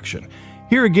post-production.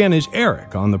 Here again is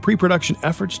Eric on the pre-production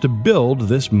efforts to build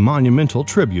this monumental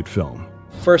tribute film.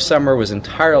 First summer was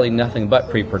entirely nothing but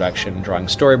pre-production, drawing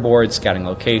storyboards, scouting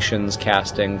locations,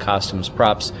 casting, costumes,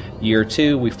 props. Year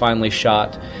 2, we finally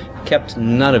shot, kept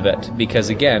none of it because,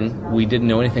 again, we didn't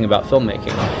know anything about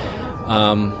filmmaking.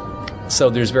 So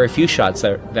there's very few shots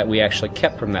that we actually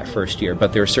kept from that first year,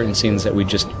 but there are certain scenes that we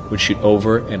just would shoot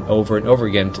over and over and over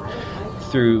again.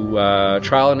 Through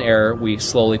trial and error, we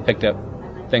slowly picked up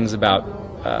things about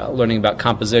learning about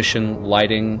composition,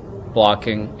 lighting,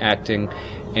 blocking, acting,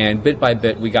 and bit by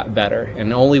bit we got better.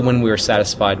 And only when we were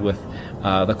satisfied with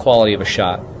the quality of a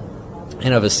shot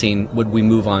and of a scene would we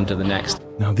move on to the next.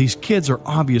 Now, these kids are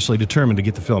obviously determined to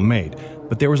get the film made,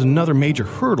 but there was another major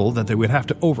hurdle that they would have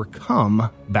to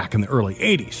overcome back in the early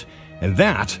 80s, and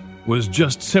that was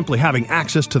just simply having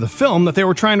access to the film that they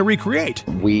were trying to recreate.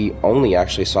 We only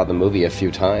actually saw the movie a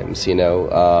few times,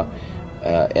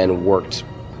 and worked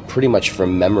pretty much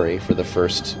from memory for the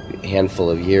first handful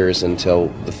of years until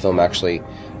the film actually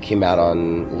came out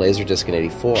on Laserdisc in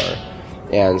 '84.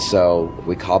 And so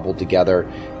we cobbled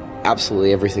together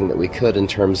absolutely everything that we could in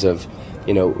terms of,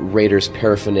 Raiders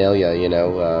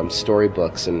paraphernalia,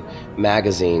 storybooks and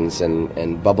magazines and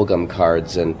bubblegum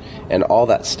cards and all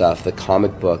that stuff, the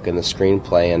comic book and the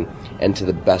screenplay, and to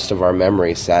the best of our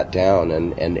memory sat down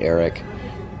and Eric,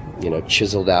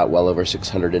 chiseled out well over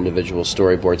 600 individual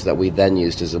storyboards that we then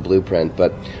used as a blueprint.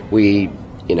 But we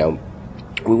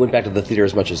went back to the theater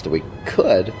as much as we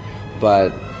could,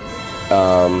 but,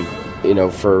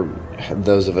 for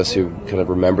those of us who kind of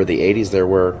remember the 80s,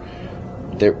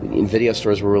 video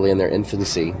stores were really in their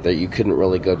infancy, that you couldn't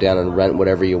really go down and rent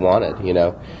whatever you wanted,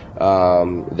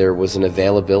 there was an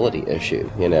availability issue,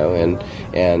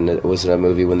 and it was a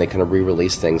movie when they kind of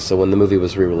re-released things. So when the movie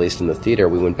was re-released in the theater,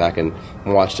 we went back and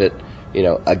watched it,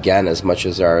 again, as much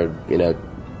as our,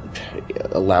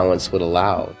 allowance would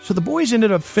allow. So the boys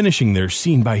ended up finishing their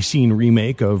scene-by-scene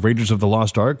remake of Raiders of the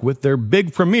Lost Ark with their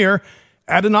big premiere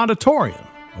at an auditorium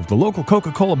of the local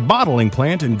Coca-Cola bottling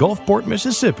plant in Gulfport,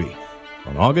 Mississippi,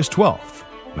 on August 12th,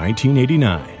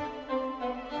 1989.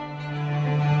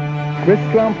 Chris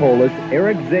Strompolis,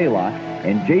 Eric Zala,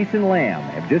 and Jason Lamb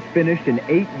have just finished an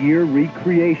 8-year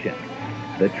recreation.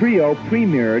 The trio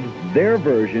premiered their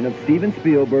version of Steven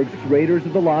Spielberg's Raiders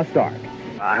of the Lost Ark.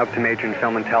 I hope to major in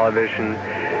film and television.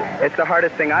 It's the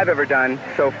hardest thing I've ever done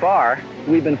so far.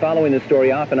 We've been following this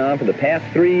story off and on for the past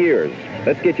 3 years.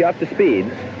 Let's get you up to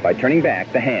speed by turning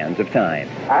back the hands of time.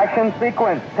 Action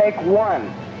sequence, take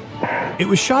 1. It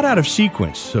was shot out of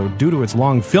sequence, so due to its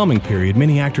long filming period,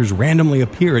 many actors randomly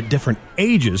appear at different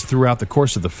ages throughout the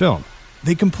course of the film.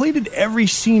 They completed every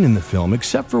scene in the film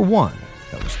except for one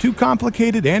that was too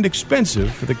complicated and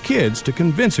expensive for the kids to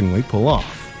convincingly pull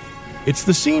off. It's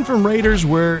the scene from Raiders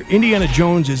where Indiana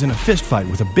Jones is in a fistfight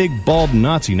with a big bald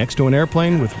Nazi next to an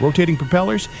airplane with rotating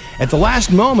propellers. At the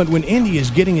last moment when Indy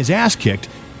is getting his ass kicked,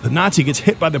 the Nazi gets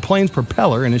hit by the plane's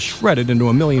propeller and is shredded into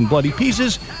a million bloody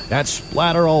pieces that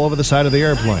splatter all over the side of the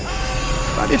airplane.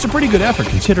 But it's a pretty good effort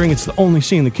considering it's the only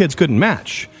scene the kids couldn't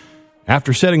match.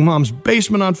 After setting Mom's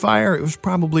basement on fire, it was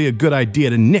probably a good idea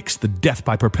to nix the death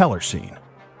by propeller scene.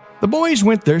 The boys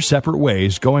went their separate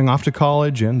ways, going off to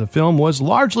college, and the film was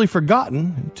largely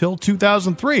forgotten until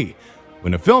 2003,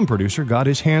 when a film producer got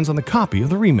his hands on the copy of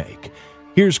the remake.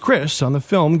 Here's Chris on the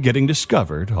film getting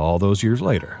discovered all those years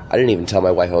later. I didn't even tell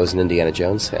my wife I was an Indiana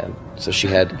Jones fan, so she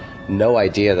had no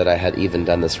idea that I had even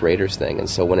done this Raiders thing. And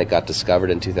so when it got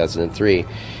discovered in 2003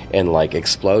 and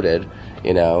exploded,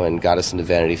 and got us into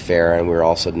Vanity Fair, and we were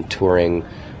all of a sudden touring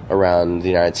around the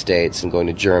United States and going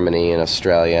to Germany and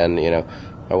Australia, and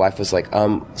my wife was like,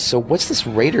 so what's this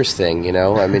Raiders thing,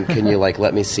 can you,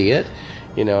 let me see it?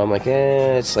 I'm like,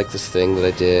 it's this thing that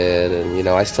I did, and,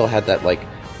 I still had that,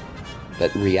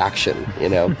 that reaction,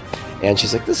 and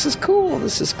she's like, this is cool,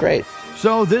 this is great.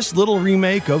 So this little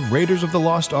remake of Raiders of the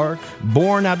Lost Ark,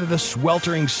 born out of the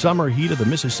sweltering summer heat of the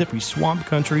Mississippi swamp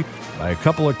country by a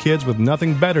couple of kids with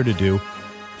nothing better to do,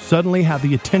 suddenly had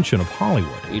the attention of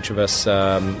Hollywood. Each of us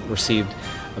received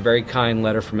a very kind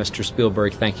letter from Mr.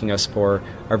 Spielberg thanking us for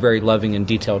our very loving and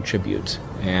detailed tribute.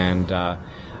 And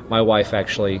my wife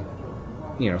actually,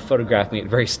 photographed me at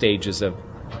various stages of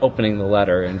opening the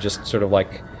letter and just sort of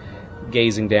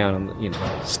gazing down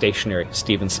on, stationary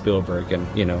Steven Spielberg and,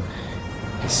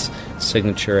 his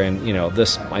signature and,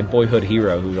 this, my boyhood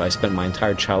hero who I spent my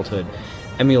entire childhood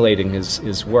emulating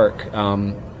his work.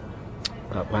 Wow,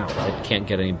 I can't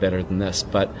get any better than this.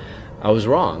 But I was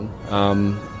wrong.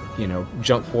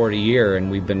 Jump forward a year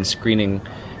and we've been screening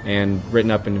and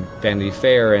written up in Vanity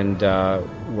Fair, and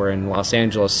we're in Los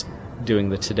Angeles doing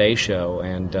the Today Show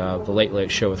and the Late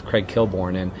Late Show with Craig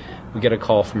Kilborn, and we get a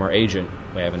call from our agent.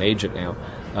 We have an agent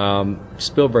now.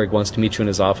 Spielberg wants to meet you in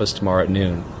his office tomorrow at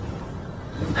noon.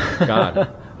 God,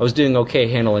 I was doing okay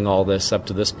handling all this up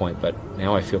to this point, but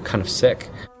now I feel kind of sick.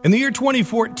 In the year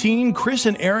 2014, Chris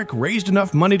and Eric raised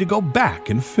enough money to go back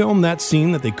and film that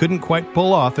scene that they couldn't quite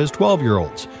pull off as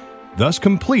 12-year-olds, thus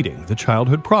completing the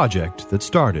childhood project that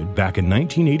started back in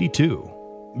 1982.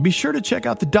 Be sure to check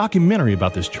out the documentary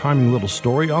about this charming little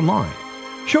story online.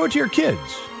 Show it to your kids.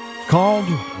 It's called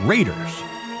Raiders,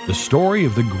 the story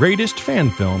of the greatest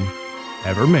fan film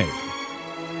ever made.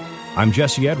 I'm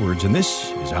Jesse Edwards, and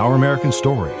this is Our American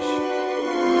Stories.